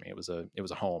was for me. It was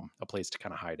a home, a place to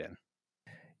kind of hide in.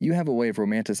 You have a way of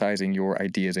romanticizing your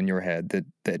ideas in your head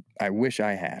that I wish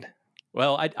I had.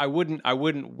 Well, I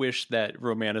wouldn't wish that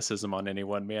romanticism on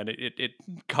anyone, man. It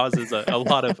causes a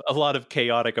lot of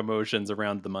chaotic emotions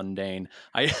around the mundane.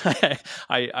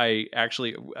 I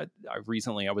actually I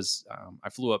recently I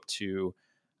flew up to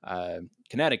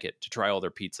Connecticut to try all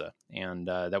their pizza, and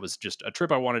that was just a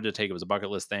trip I wanted to take. It was a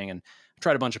bucket list thing, and I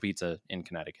tried a bunch of pizza in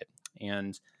Connecticut.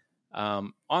 And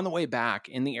on the way back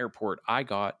in the airport, I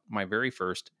got my very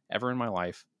first ever in my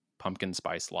life pumpkin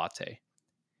spice latte.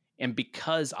 And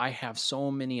because I have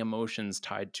so many emotions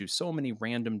tied to so many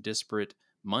random, disparate,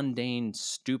 mundane,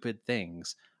 stupid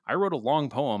things, I wrote a long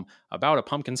poem about a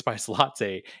pumpkin spice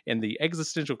latte and the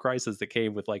existential crisis that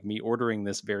came with like me ordering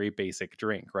this very basic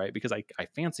drink, right? Because I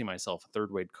fancy myself a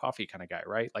third weight coffee kind of guy,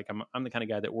 right? Like I'm the kind of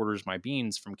guy that orders my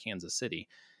beans from Kansas City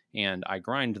and I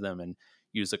grind them and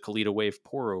use a Kalita wave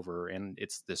pour over. And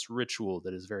it's this ritual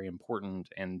that is very important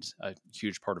and a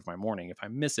huge part of my morning. If I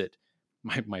miss it,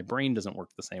 my brain doesn't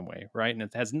work the same way, right? And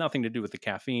it has nothing to do with the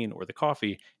caffeine or the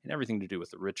coffee and everything to do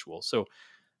with the ritual. So,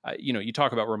 you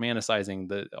talk about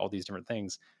romanticizing all these different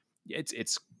things.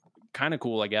 It's kind of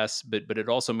cool, I guess, but it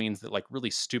also means that like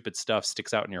really stupid stuff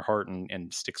sticks out in your heart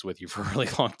and sticks with you for a really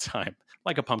long time,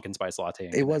 like a pumpkin spice latte.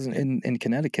 It wasn't in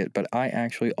Connecticut, but I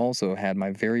actually also had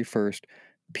my very first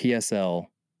PSL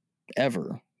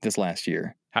ever this last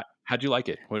year. How'd you like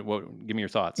it? What? Give me your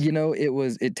thoughts.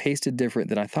 It tasted different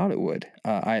than I thought it would.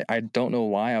 I don't know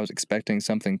why I was expecting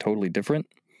something totally different.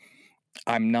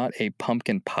 I'm not a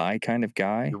pumpkin pie kind of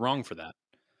guy. You're wrong for that.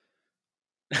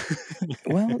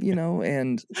 Well,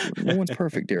 and no one's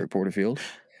perfect, Derek Porterfield.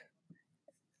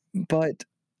 But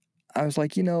I was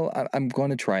like, I'm going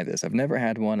to try this. I've never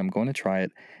had one. I'm going to try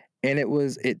it. And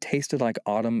it tasted like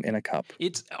autumn in a cup.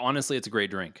 It's honestly a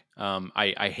great drink.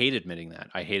 I hate admitting that.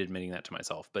 I hate admitting that to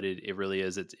myself, but it really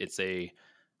is.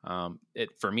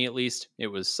 For me at least, it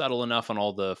was subtle enough on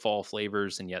all the fall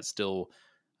flavors and yet still,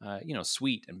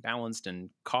 sweet and balanced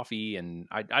and coffee. And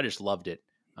I just loved it.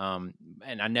 And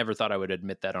I never thought I would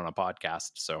admit that on a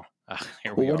podcast. So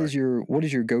here we are. What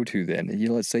is your go-to then?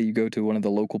 Let's say you go to one of the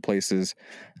local places,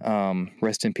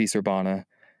 rest in peace, Urbana.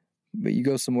 But you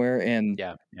go somewhere and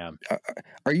yeah.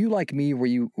 Are you like me where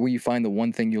you find the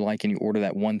one thing you like and you order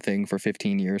that one thing for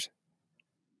 15 years?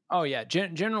 Oh yeah.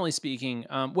 Generally speaking,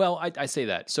 well, I say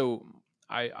that. So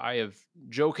I have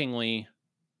jokingly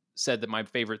said that my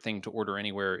favorite thing to order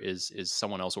anywhere is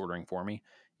someone else ordering for me.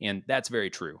 And that's very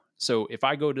true. So if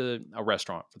I go to a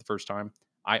restaurant for the first time,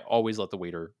 I always let the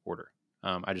waiter order.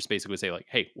 I just basically say like,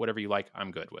 hey, whatever you like,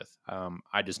 I'm good with.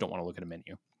 I just don't want to look at a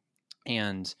menu.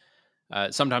 And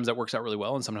sometimes that works out really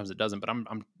well and sometimes it doesn't, but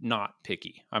I'm not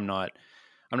picky. I'm not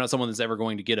someone that's ever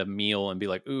going to get a meal and be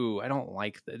like, ooh, I don't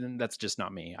like that. And that's just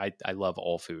not me. I love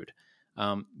all food.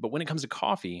 But when it comes to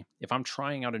coffee, if I'm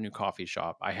trying out a new coffee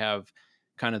shop, I have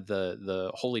kind of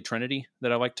the holy trinity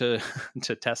that I like to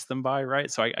to test them by,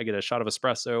 right? So I get a shot of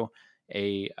espresso,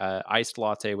 a iced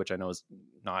latte, which I know is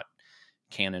not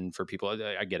canon for people.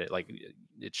 I get it, like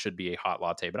it should be a hot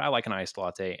latte, but I like an iced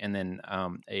latte, and then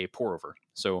a pour over.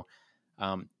 So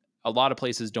um, a lot of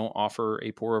places don't offer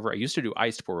a pour over. I used to do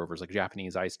iced pour overs, like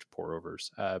Japanese iced pour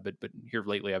overs, but here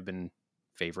lately I've been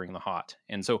favoring the hot,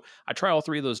 and so I try all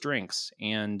three of those drinks,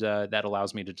 and that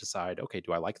allows me to decide, okay,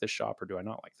 do I like this shop or do I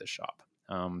not like this shop?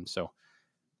 So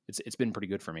it's been pretty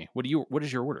good for me. What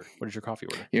is your order? What is your coffee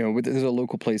order? You know, there's a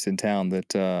local place in town that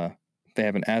they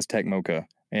have an Aztec mocha,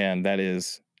 and that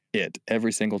is it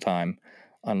every single time,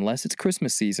 unless it's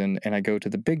Christmas season and I go to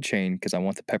the big chain because I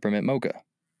want the peppermint mocha.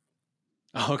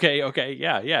 Okay,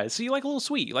 yeah. So you like a little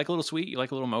sweet, you like a little sweet, you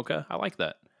like a little mocha. I like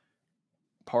that.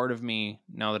 Part of me,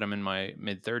 now that I'm in my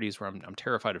mid 30s, where I'm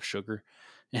terrified of sugar,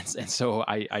 and so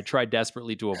I try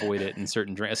desperately to avoid it in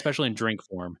certain drink, especially in drink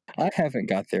form. I haven't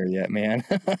got there yet, man.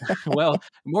 Well,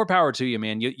 more power to you,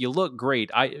 man. You look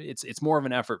great. It's more of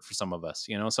an effort for some of us.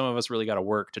 You know, some of us really got to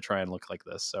work to try and look like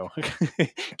this. So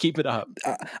keep it up.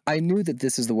 I knew that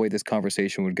this is the way this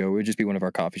conversation would go. It would just be one of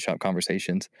our coffee shop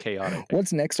conversations. Chaotic.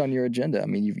 What's next on your agenda? I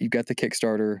mean, you've got the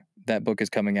Kickstarter. That book is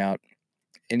coming out.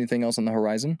 Anything else on the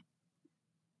horizon?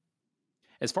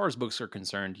 As far as books are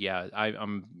concerned, yeah,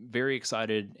 I'm very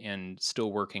excited and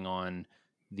still working on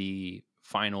the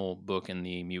final book in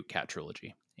the Mute Cat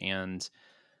trilogy. And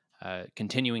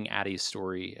continuing Addie's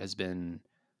story has been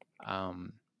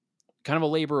um, kind of a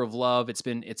labor of love. It's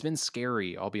been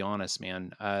scary. I'll be honest,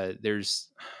 man. And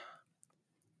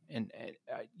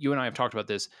you and I have talked about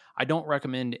this. I don't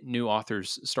recommend new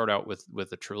authors start out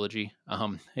with a trilogy.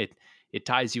 It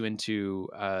ties you into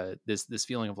this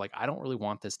feeling of like, I don't really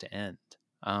want this to end.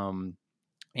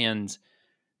 And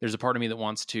there's a part of me that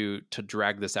wants to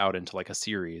drag this out into like a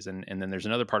series, and then there's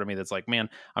another part of me that's like, man,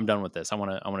 I'm done with this. I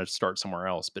want to start somewhere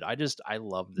else. But I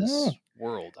love this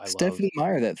world. Stephanie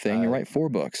Meyer, that thing. You write 4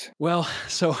 books. Well,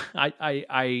 so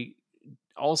I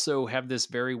also have this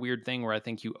very weird thing where I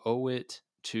think you owe it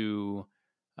to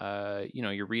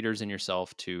your readers and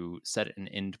yourself to set an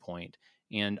end point,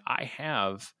 and I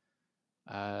have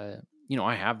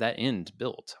I have that end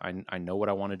built. I know what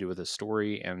I want to do with this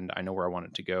story, and I know where I want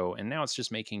it to go. And now it's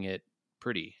just making it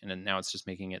pretty. And then now it's just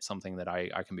making it something that I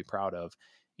can be proud of.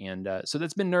 And so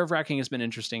that's been nerve wracking. It's been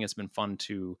interesting. It's been fun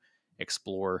to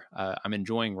explore. I'm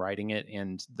enjoying writing it,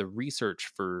 and the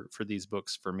research for these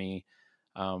books for me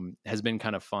has been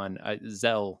kind of fun.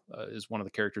 Zell is one of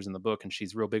the characters in the book, and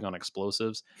she's real big on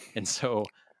explosives. And so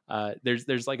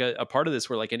there's like a part of this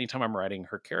where like anytime I'm writing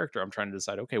her character, I'm trying to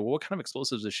decide, okay, well, what kind of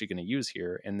explosives is she going to use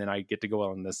here? And then I get to go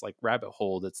on this like rabbit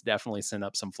hole that's definitely sent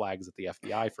up some flags at the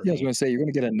FBI for Yeah, I me. was going to say, you're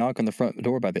going to get a knock on the front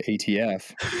door by the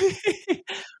ATF.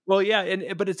 Well,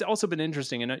 yeah, but it's also been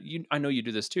interesting, and I know you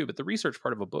do this too. But the research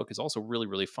part of a book is also really,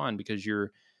 really fun because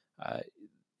you're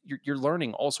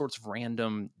learning all sorts of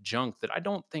random junk that I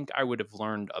don't think I would have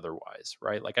learned otherwise,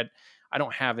 right? Like I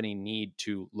don't have any need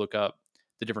to look up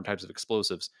the different types of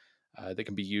explosives that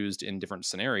can be used in different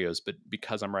scenarios, but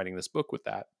because I'm writing this book with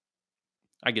that,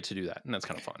 I get to do that, and that's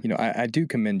kind of fun. You know, I do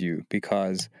commend you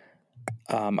because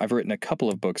I've written a couple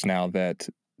of books now that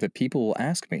people will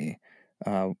ask me,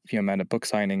 I'm at a book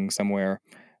signing somewhere.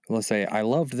 Let's say, I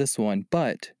loved this one,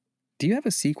 but do you have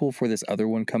a sequel for this other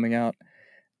one coming out?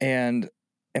 And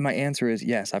my answer is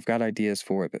yes, I've got ideas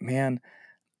for it. But man,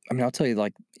 I mean, I'll tell you,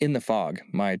 like In the Fog,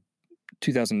 my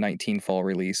 2019 fall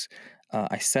release,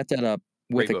 I set that up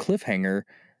with a cliffhanger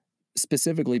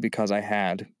specifically because I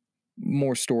had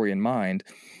more story in mind.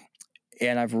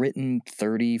 And I've written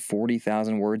 30,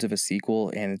 40,000 words of a sequel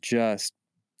and just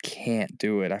can't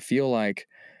do it. I feel like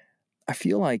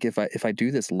if I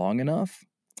do this long enough,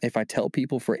 if I tell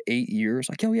people for 8 years,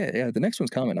 like, oh yeah, the next one's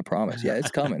coming, I promise. Yeah, it's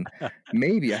coming.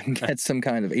 Maybe I can get some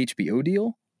kind of HBO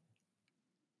deal.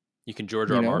 You can George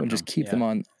R. R. Martin and just keep them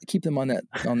on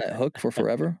that hook for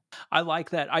forever. I like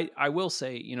that. I will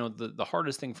say, the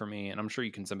hardest thing for me, and I'm sure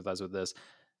you can sympathize with this,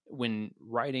 when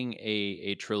writing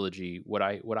a trilogy, what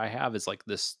I have is like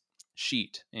this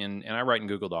sheet, and I write in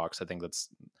Google Docs. I think that's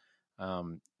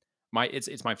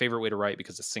it's my favorite way to write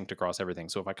because it's synced across everything.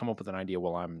 So if I come up with an idea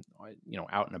while I'm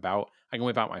out and about, I can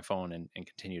whip out my phone and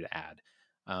continue to add.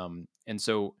 And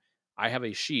so I have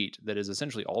a sheet that is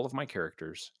essentially all of my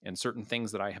characters and certain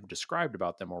things that I have described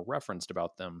about them or referenced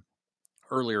about them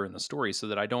earlier in the story, so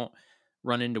that I don't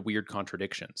run into weird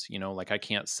contradictions. Like I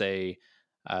can't say,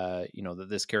 that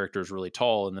this character is really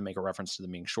tall and then make a reference to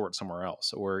them being short somewhere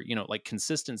else. Or, like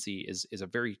consistency is a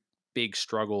very big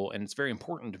struggle, and it's very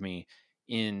important to me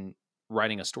in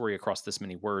writing a story across this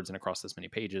many words and across this many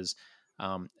pages,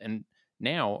 and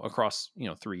now across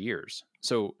 3 years.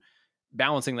 So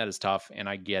balancing that is tough, and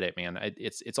I get it, man.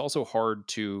 It's also hard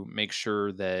to make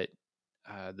sure that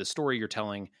the story you're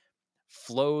telling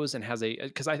flows and has a,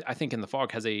 because I think In the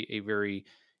Fog has a very,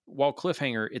 while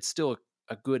cliffhanger, it's still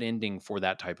a good ending for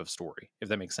that type of story, if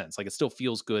that makes sense. Like, it still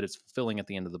feels good, it's fulfilling at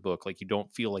the end of the book. Like, you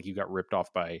don't feel like you got ripped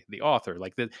off by the author.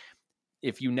 Like, that,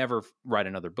 if you never write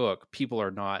another book, people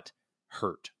are not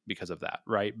hurt because of that,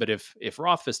 right? But if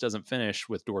Rothfuss doesn't finish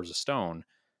with Doors of Stone,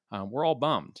 we're all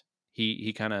bummed.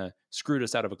 He kind of screwed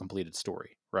us out of a completed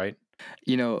story, right?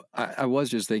 I was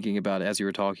just thinking about, as you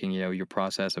were talking, your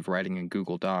process of writing in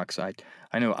Google Docs. I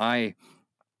know I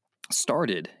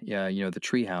started, yeah, the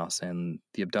Treehouse and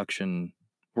the Abduction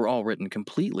were all written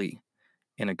completely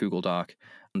in a Google Doc.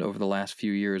 And over the last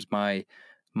few years, my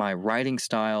writing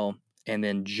style and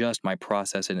then just my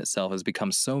process in itself has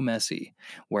become so messy,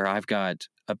 where I've got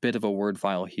a bit of a Word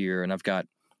file here, and I've got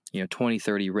 20,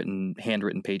 30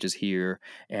 handwritten pages here,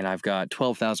 and I've got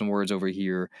 12,000 words over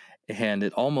here, and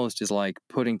it almost is like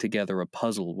putting together a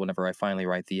puzzle whenever I finally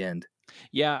write the end.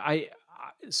 Yeah,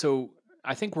 so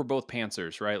I think we're both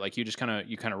pantsers, right? Like, you just kind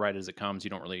of write as it comes. You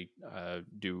don't really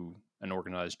do an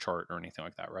organized chart or anything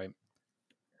like that, right?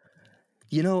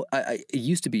 It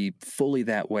used to be fully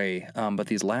that way, but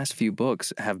these last few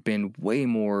books have been way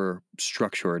more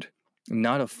structured.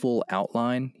 Not a full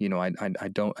outline. I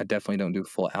definitely don't do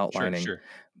full Sure, outlining, sure.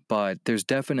 but there's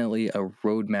definitely a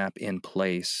roadmap in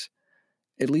place.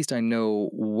 At least I know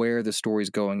where the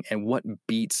story's going and what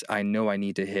beats I know I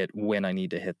need to hit when I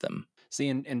need to hit them. See,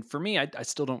 and for me, I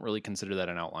still don't really consider that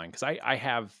an outline, because I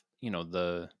have,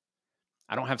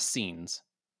 I don't have scenes,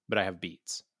 but I have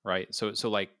beats, right? So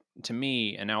like, to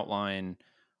me, an outline,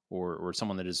 or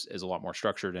someone that is a lot more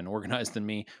structured and organized than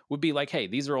me, would be like, hey,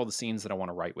 these are all the scenes that I want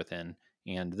to write within,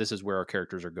 and this is where our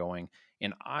characters are going.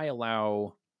 And I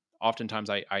allow, oftentimes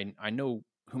I know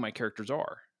who my characters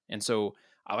are, and so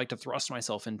I like to thrust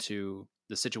myself into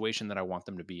the situation that I want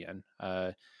them to be in.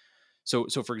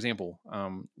 So for example,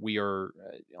 we are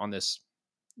on this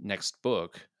next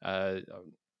book.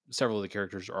 Several of the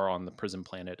characters are on the prison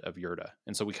planet of Yurta,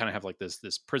 and so we kind of have like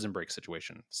this prison break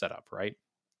situation set up, right?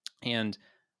 And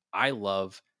I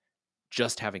love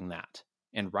just having that,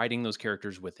 and writing those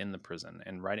characters within the prison,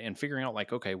 and writing and figuring out,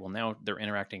 like, okay, well, now they're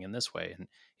interacting in this way, and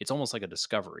it's almost like a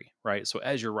discovery, right? So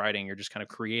as you're writing, you're just kind of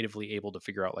creatively able to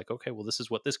figure out, like, okay, well, this is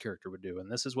what this character would do,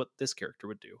 and this is what this character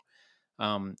would do.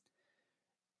 Um,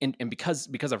 and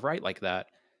because I write like that,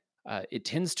 it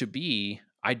tends to be,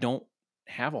 I don't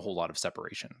have a whole lot of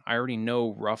separation. I already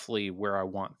know roughly where I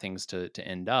want things to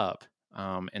end up,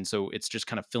 and so it's just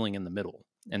kind of filling in the middle.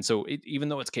 And so even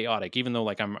though it's chaotic, even though,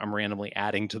 like, I'm randomly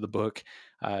adding to the book,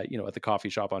 at the coffee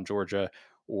shop on Georgia,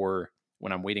 or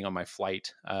when I'm waiting on my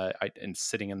flight, and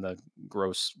sitting in the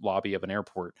gross lobby of an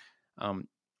airport, um,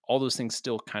 all those things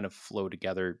still kind of flow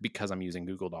together because I'm using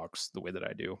Google Docs the way that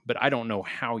I do. But I don't know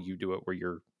how you do it, where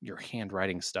you're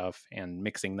handwriting stuff and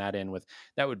mixing that in with,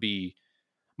 that would be,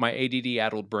 my ADD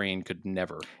addled brain could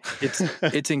never.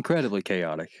 It's incredibly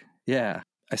chaotic. Yeah.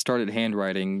 I started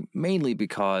handwriting mainly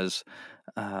because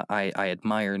I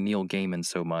admire Neil Gaiman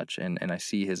so much, and I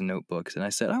see his notebooks, and I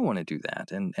said, I want to do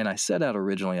that. And I set out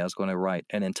originally, I was going to write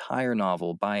an entire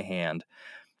novel by hand.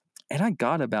 And I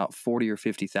got about 40 or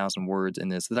 50,000 words in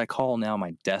this that I call now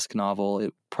my desk novel.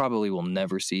 It probably will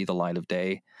never see the light of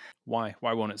day. Why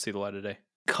won't it see the light of day?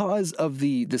 Because of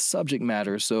the subject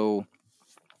matter. So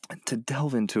to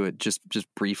delve into it just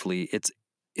briefly, it's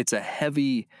a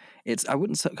heavy, I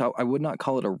would not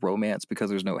call it a romance, because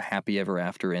there's no happy ever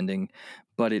after ending,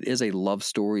 but it is a love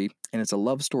story, and it's a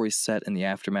love story set in the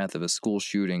aftermath of a school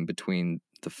shooting between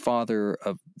the father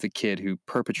of the kid who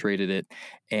perpetrated it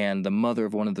and the mother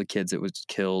of one of the kids that was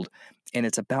killed. And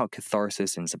it's about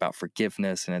catharsis, and it's about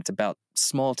forgiveness, and it's about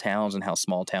small towns and how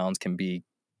small towns can be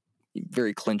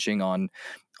very clinching on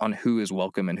who is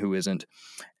welcome and who isn't.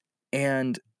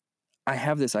 And I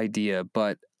have this idea,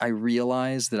 but I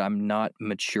realize that I'm not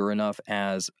mature enough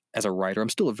as a writer. I'm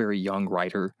still a very young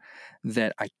writer,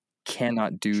 that I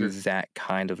cannot do Sure. that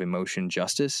kind of emotion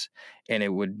justice, and it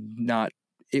would not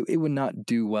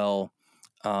do well,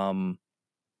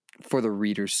 for the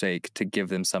reader's sake, to give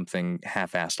them something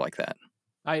half-assed like that.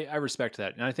 I respect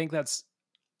that, and I think that's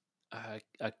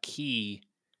a key,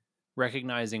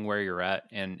 recognizing where you're at,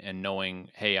 and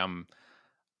knowing, hey, I'm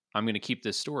going to keep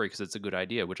this story because it's a good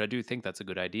idea, which I do think that's a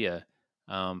good idea.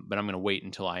 But I'm going to wait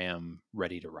until I am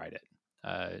ready to write it.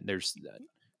 I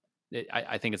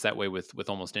think it's that way with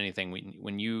almost anything.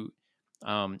 When you,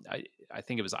 I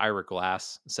think it was Ira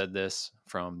Glass said this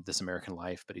from This American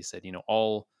Life, but he said,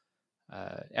 all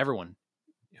everyone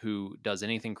who does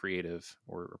anything creative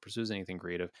or pursues anything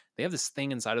creative, they have this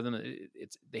thing inside of them.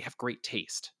 They have great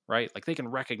taste, right? Like they can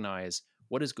recognize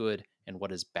what is good and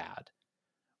what is bad,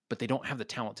 but they don't have the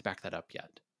talent to back that up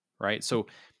yet, right? So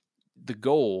the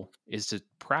goal is to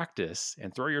practice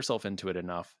and throw yourself into it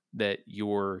enough that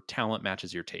your talent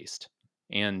matches your taste.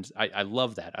 And I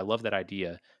love that. I love that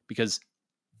idea because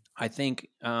I think,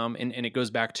 and it goes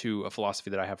back to a philosophy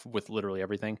that I have with literally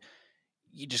everything.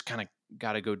 You just kind of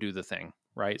got to go do the thing,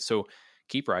 right? So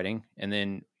keep writing, and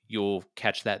then you'll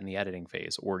catch that in the editing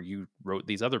phase. Or you wrote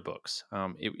these other books.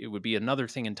 It would be another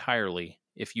thing entirely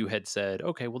if you had said,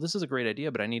 okay, well, this is a great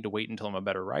idea, but I need to wait until I'm a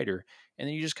better writer. And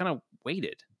then you just kind of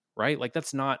waited, right? Like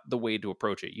that's not the way to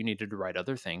approach it. You needed to write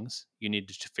other things. You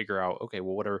needed to figure out, okay,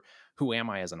 well, who am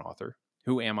I as an author?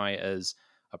 Who am I as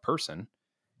a person?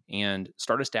 And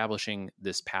start establishing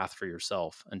this path for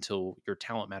yourself until your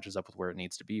talent matches up with where it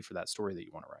needs to be for that story that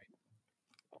you want to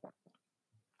write.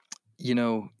 You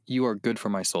know, you are good for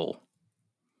my soul.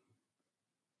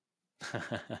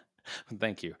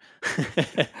 Thank you.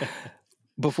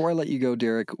 Before I let you go,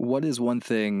 Derek, what is one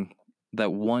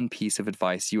piece of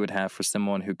advice you would have for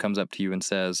someone who comes up to you and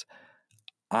says,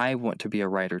 I want to be a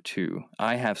writer too.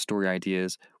 I have story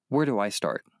ideas. Where do I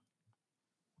start?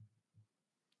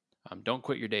 Don't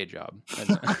quit your day job.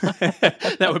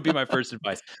 That would be my first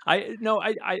advice. I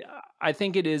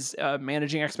think it is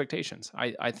managing expectations.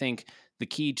 I think the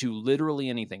key to literally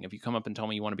anything, if you come up and tell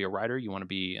me you want to be a writer, you want to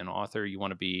be an author, you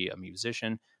want to be a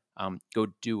musician, go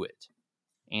do it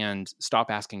and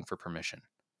stop asking for permission.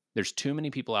 There's too many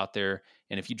people out there.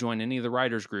 And if you join any of the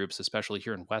writers groups, especially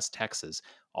here in West Texas,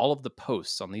 all of the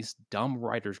posts on these dumb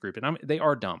writers group, and they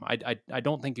are dumb. I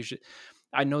don't think you should.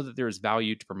 I know that there is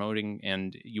value to promoting,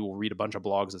 and you will read a bunch of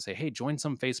blogs that say, hey, join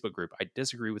some Facebook group. I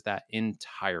disagree with that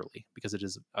entirely because it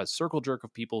is a circle jerk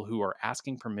of people who are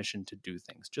asking permission to do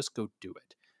things. Just go do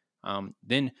it.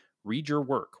 Then read your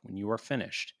work when you are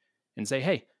finished and say,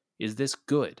 hey, is this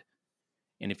good?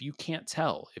 And if you can't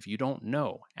tell, if you don't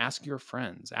know, ask your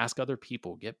friends, ask other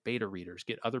people, get beta readers,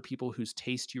 get other people whose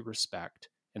taste you respect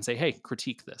and say, hey,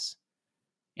 critique this.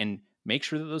 And make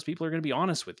sure that those people are going to be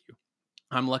honest with you.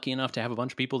 I'm lucky enough to have a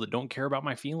bunch of people that don't care about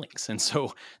my feelings. And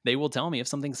so they will tell me if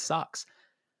something sucks.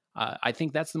 I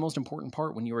think that's the most important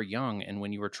part when you are young and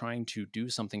when you are trying to do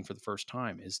something for the first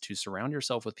time is to surround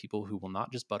yourself with people who will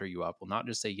not just butter you up, will not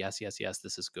just say, yes, yes, yes,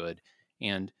 this is good,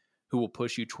 and who will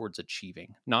push you towards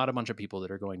achieving. Not a bunch of people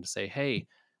that are going to say, hey,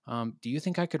 do you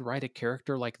think I could write a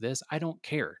character like this? I don't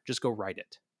care. Just go write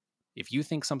it. If you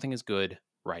think something is good,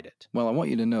 write it. Well, I want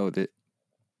you to know that,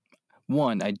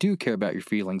 one, I do care about your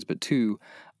feelings, but two,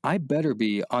 I better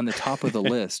be on the top of the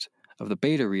list of the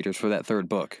beta readers for that third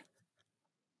book.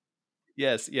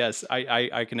 Yes,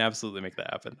 I can absolutely make that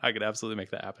happen. I could absolutely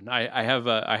make that happen. I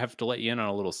have to let you in on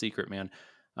a little secret, man.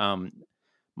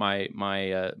 My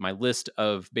list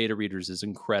of beta readers is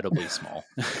incredibly small,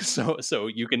 so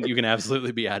you can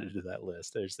absolutely be added to that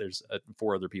list. There's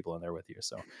 4 other people in there with you.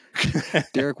 So,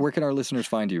 Derek, where can our listeners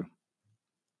find you?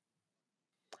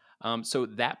 So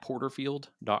that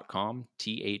Porterfield.com,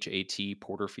 THAT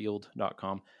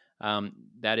Porterfield.com.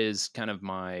 That is kind of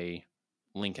my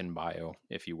link in bio,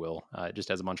 if you will. It just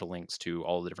has a bunch of links to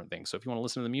all the different things. So if you want to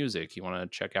listen to the music, you want to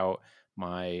check out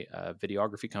my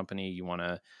videography company, you want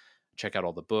to check out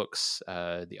all the books,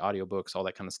 the audiobooks, all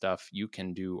that kind of stuff, you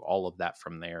can do all of that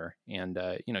from there. And,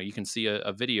 you can see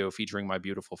a video featuring my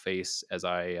beautiful face as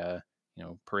I,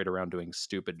 parade around doing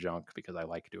stupid junk because I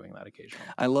like doing that occasionally.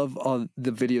 I love all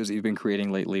the videos that you've been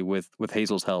creating lately with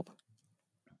Hazel's help.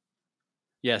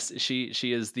 Yes, she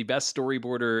is the best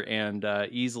storyboarder and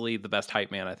easily the best hype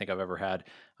man I think I've ever had.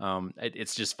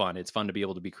 It's just fun. It's fun to be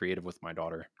able to be creative with my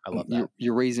daughter. I love that.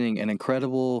 You're raising an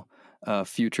incredible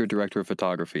future director of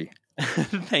photography.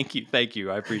 Thank you.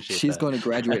 I appreciate She's that. going to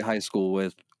graduate high school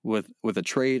with a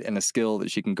trade and a skill that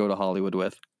she can go to Hollywood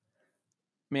with.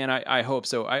 Man, I hope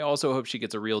so. I also hope she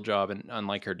gets a real job, and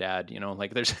unlike her dad,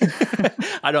 like there's,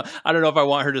 I don't know if I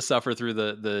want her to suffer through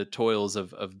the toils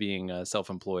of being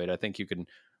self-employed. I think you can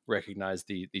recognize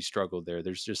the struggle there.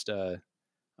 There's just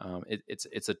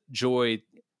it's a joy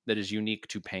that is unique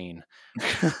to pain,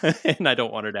 and I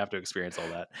don't want her to have to experience all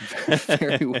that.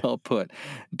 Very well put,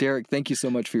 Derek. Thank you so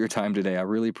much for your time today. I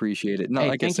really appreciate it. No,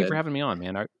 hey, thank you for having me on,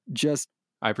 man.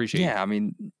 I appreciate it. Yeah, I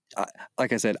mean,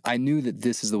 like I said, I knew that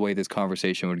this is the way this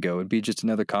conversation would go. It'd be just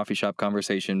another coffee shop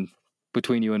conversation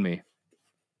between you and me.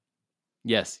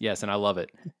 Yes, and I love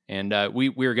it. And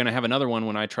we're going to have another one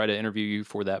when I try to interview you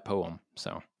for that poem.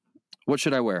 So, what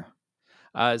should I wear?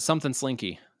 Something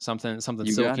slinky, something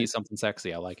silky, something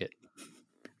sexy. I like it.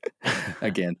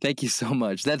 Again, thank you so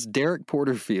much. That's Derek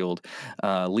Porterfield,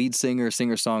 lead singer,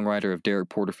 singer-songwriter of Derek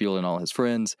Porterfield and All His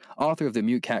Friends, author of the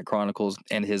Mute Cat Chronicles,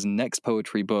 and his next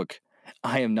poetry book,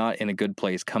 I Am Not in a Good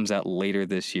Place, comes out later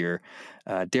this year.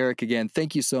 Derek, again,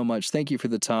 thank you so much. Thank you for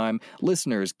the time.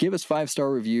 Listeners, give us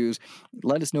 5-star reviews.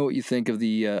 Let us know what you think of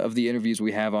the interviews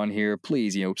we have on here.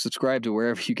 Please, subscribe to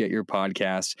wherever you get your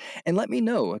podcasts, and let me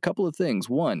know a couple of things.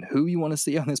 One, who you want to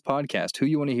see on this podcast, who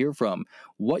you want to hear from,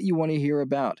 what you want to hear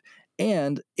about.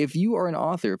 And if you are an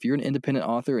author, if you're an independent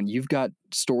author and you've got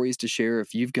stories to share,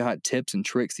 if you've got tips and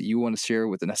tricks that you want to share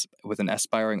with an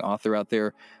aspiring author out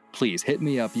there, please hit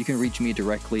me up. You can reach me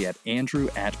directly at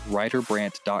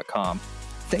andrew@writerbrant.com.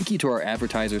 Thank you to our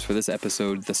advertisers for this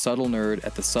episode, The Subtle Nerd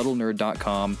at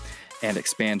thesubtlenerd.com and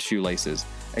Expand Shoelaces.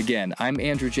 Again, I'm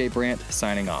Andrew J. Brandt,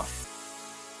 signing off.